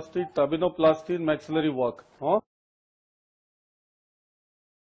septoplasty, tabinoplasty, maxillary work. Huh?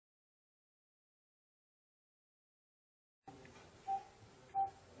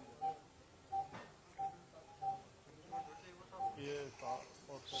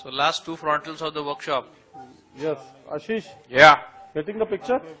 So last two frontals of the workshop. Yes. Ashish, Yeah. getting the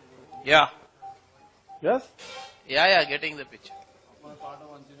picture? Yeah. Yes? Yeah, getting the picture.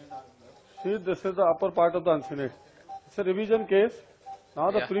 See, this is the upper part of the uncinate. It's a revision case.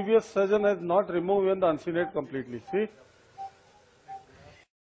 Now the Yeah. previous surgeon has not removed even the uncinate completely. See?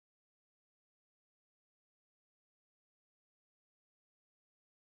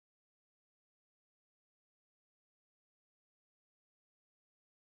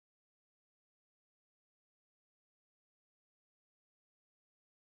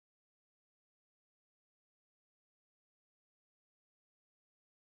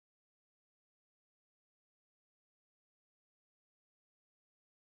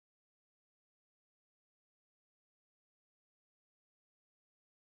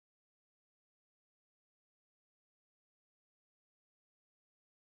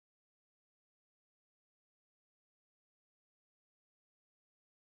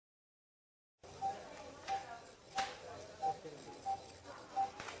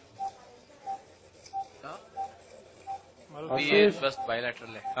 Be first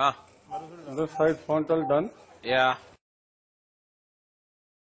bilateral. Huh? This side frontal done. Yeah.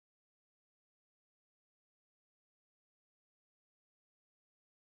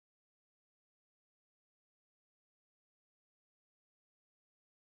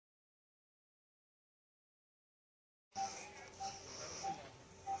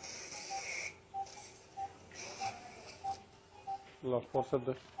 Force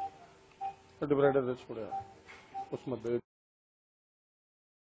they divider दे छोड़े उस मत दे.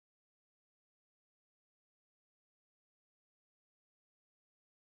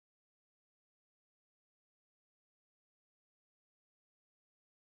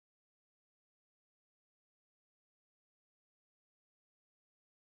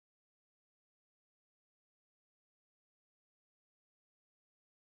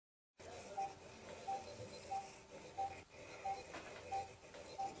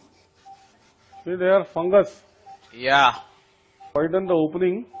 See there fungus. Yeah. Widen the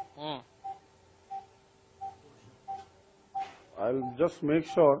opening. Hmm. I'll just make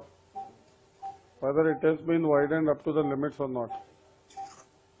sure whether it has been widened up to the limits or not.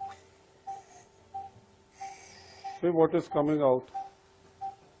 See what is coming out.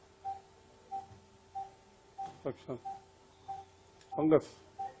 Section. Fungus.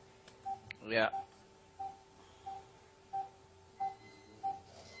 Yeah.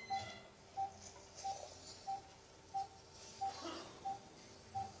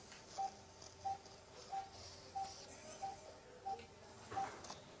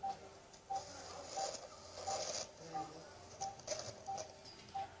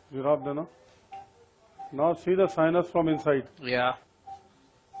 Giraffe देना. Now see the sinus from inside. Yeah.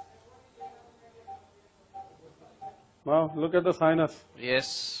 Now look at the sinus.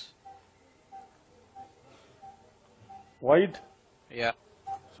 Yes. Wide. Yeah.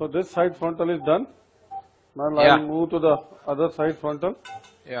 So this side frontal is done. Now Yeah. I'll move to the other side frontal.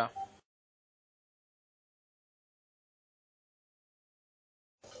 Yeah.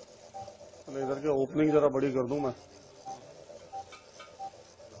 इधर के opening जरा बड़ी कर दूं मैं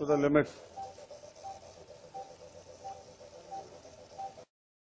to the limits.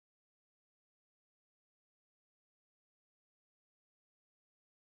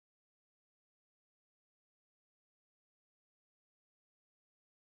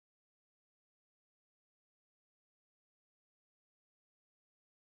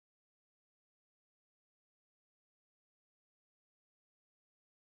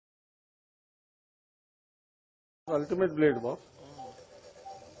 Ultimate blade, boss.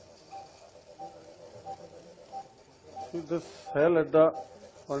 See this cell at the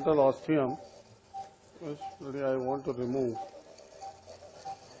frontal ostium, which really I want to remove.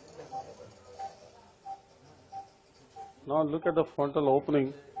 Now look at the frontal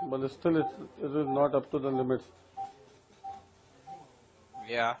opening, but still it is not up to the limits.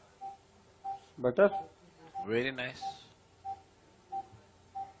 Yeah. Better? Very nice.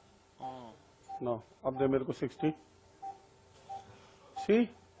 No, up there मेरे को 60. See?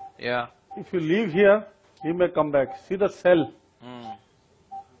 Yeah. If you leave here, he may come back. See the cell.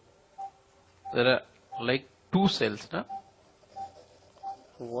 There are like 2 cells, na?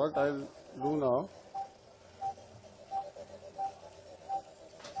 So what I'll do now,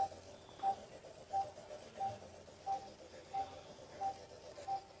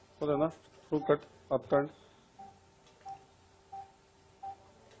 so na, through cut, up turn.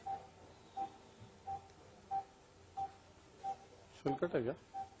 Shell cut है क्या?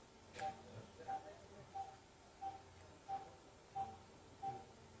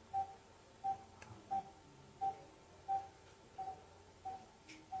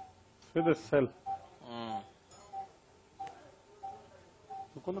 See this cell.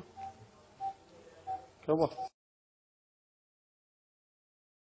 रुको ना. क्या हुआ?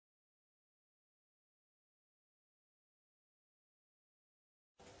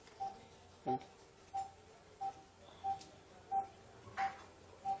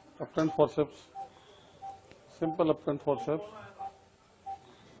 Upturn forceps, simple upturn forceps.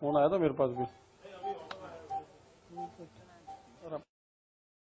 Phone आया था मेरे पास भी.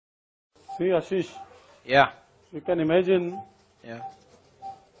 See Ashish, Yeah. you can imagine Yeah.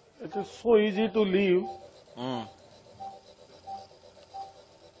 it is so easy to leave.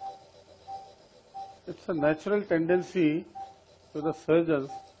 It's a natural tendency to the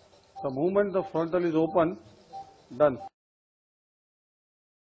surgeons. The moment the frontal is open, done.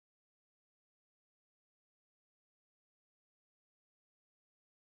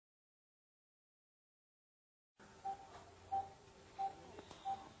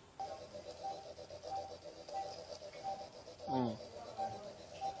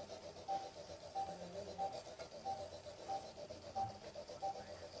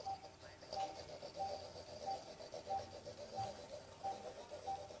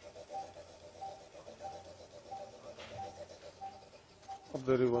 Of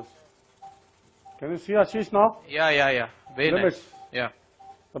the reverse. Can you see Ashish now? Yeah. Very Limits. nice. Yeah.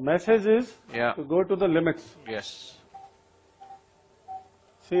 The message is Yeah. to go to the limits. Yes.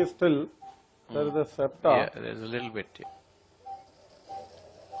 See still, there is a septa. Yeah, there's a little bit. Yeah.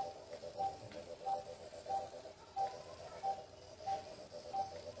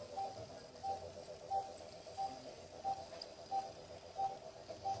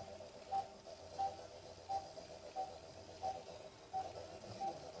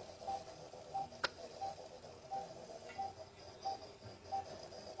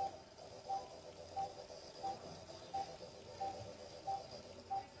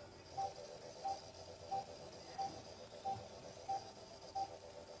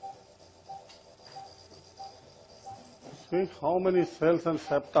 See how many cells and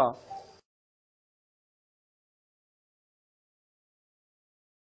septa.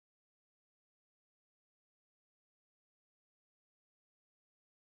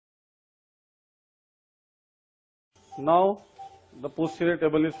 Now the posterior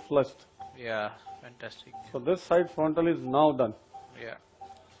table is flushed. Yeah. Fantastic. So this side frontal is now done. Yeah.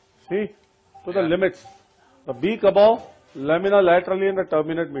 See, to the Yeah. limits. The beak above, lamina laterally and the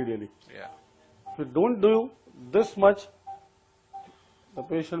turbinate medially. Yeah. If you don't do this much, the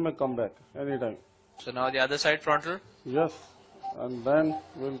patient may come back anytime. So now the other side frontal. Yes, and then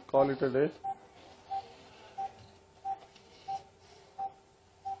we'll call it a day.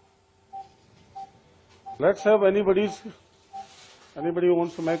 Let's have anybody who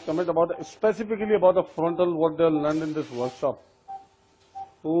wants to make comment about specifically about the frontal, what they learned in this workshop,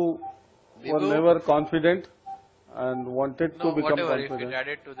 who were Vibhu? never confident and wanted to No, become whatever, if it confident.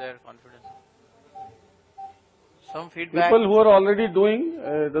 added to their confidence. Some feedback. People who are already doing,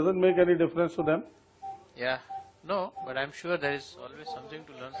 doesn't make any difference to them. Yeah. No, but I'm sure there is always something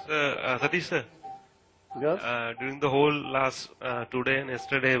to learn. Satish sir, Yes. during the whole last today and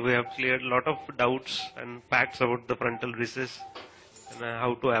yesterday, we have cleared a lot of doubts and facts about the frontal recess and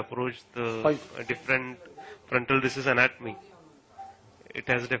how to approach the different frontal recess anatomy. It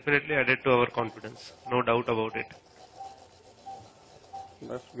has definitely added to our confidence, no doubt about it.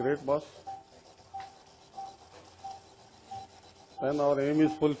 That's great, boss. Then our aim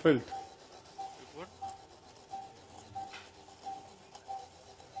is fulfilled.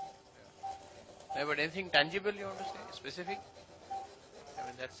 But anything tangible you want to say? Specific? I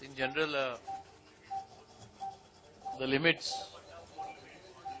mean, that's in general the limits,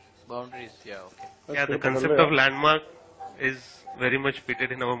 boundaries. Yeah, okay. Yeah, the concept of landmark is very much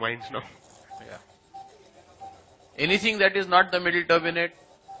fitted in our minds now. Yeah. Anything that is not the middle turbinate,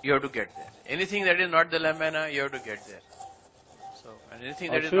 you have to get there. Anything that is not the lamina, you have to get there. So, and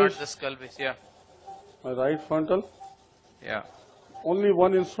anything that is not the skull base, yeah. My right frontal. Yeah. Only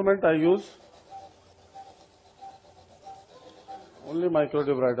one instrument I use. Only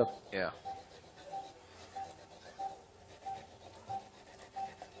microdebrider. Yeah.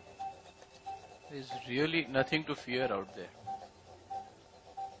 There is really nothing to fear out there.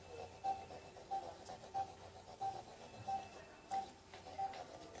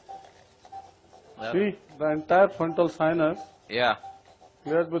 See, the entire frontal sinus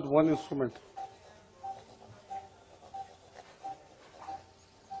cleared with one instrument.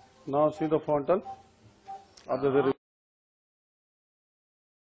 Now see the frontal.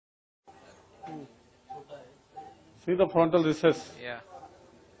 See the frontal recess. Yeah.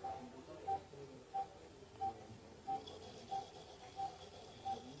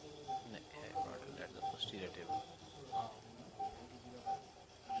 That's the posterior table.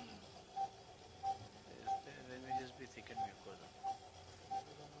 Let me just be thick and mucosa.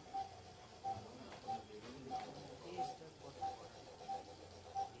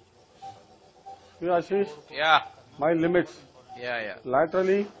 See, Ashish? Yeah. My limits. Yeah.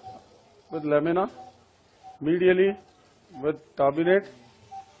 Laterally with lamina, medially with turbinate,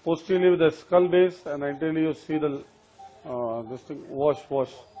 posteriorly with the skull base, and anteriorly you see the this thing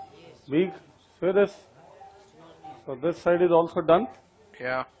wash. Beak. See this? So this side is also done.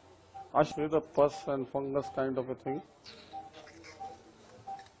 Yeah. I see the pus and fungus kind of a thing.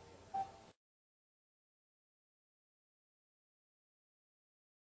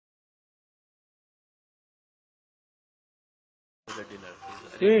 The dinner.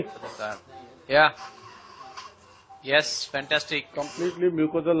 See? Yeah. Yes, fantastic. Completely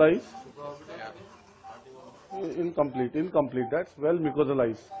mucosalized. Yeah. Incomplete. That's well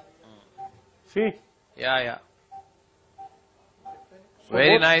mucosalized. See? Yeah. So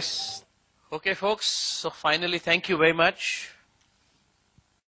Very nice. Okay, folks. So finally, thank you very much.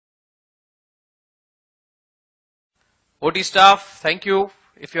 OT staff, thank you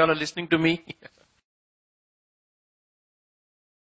if you all are listening to me.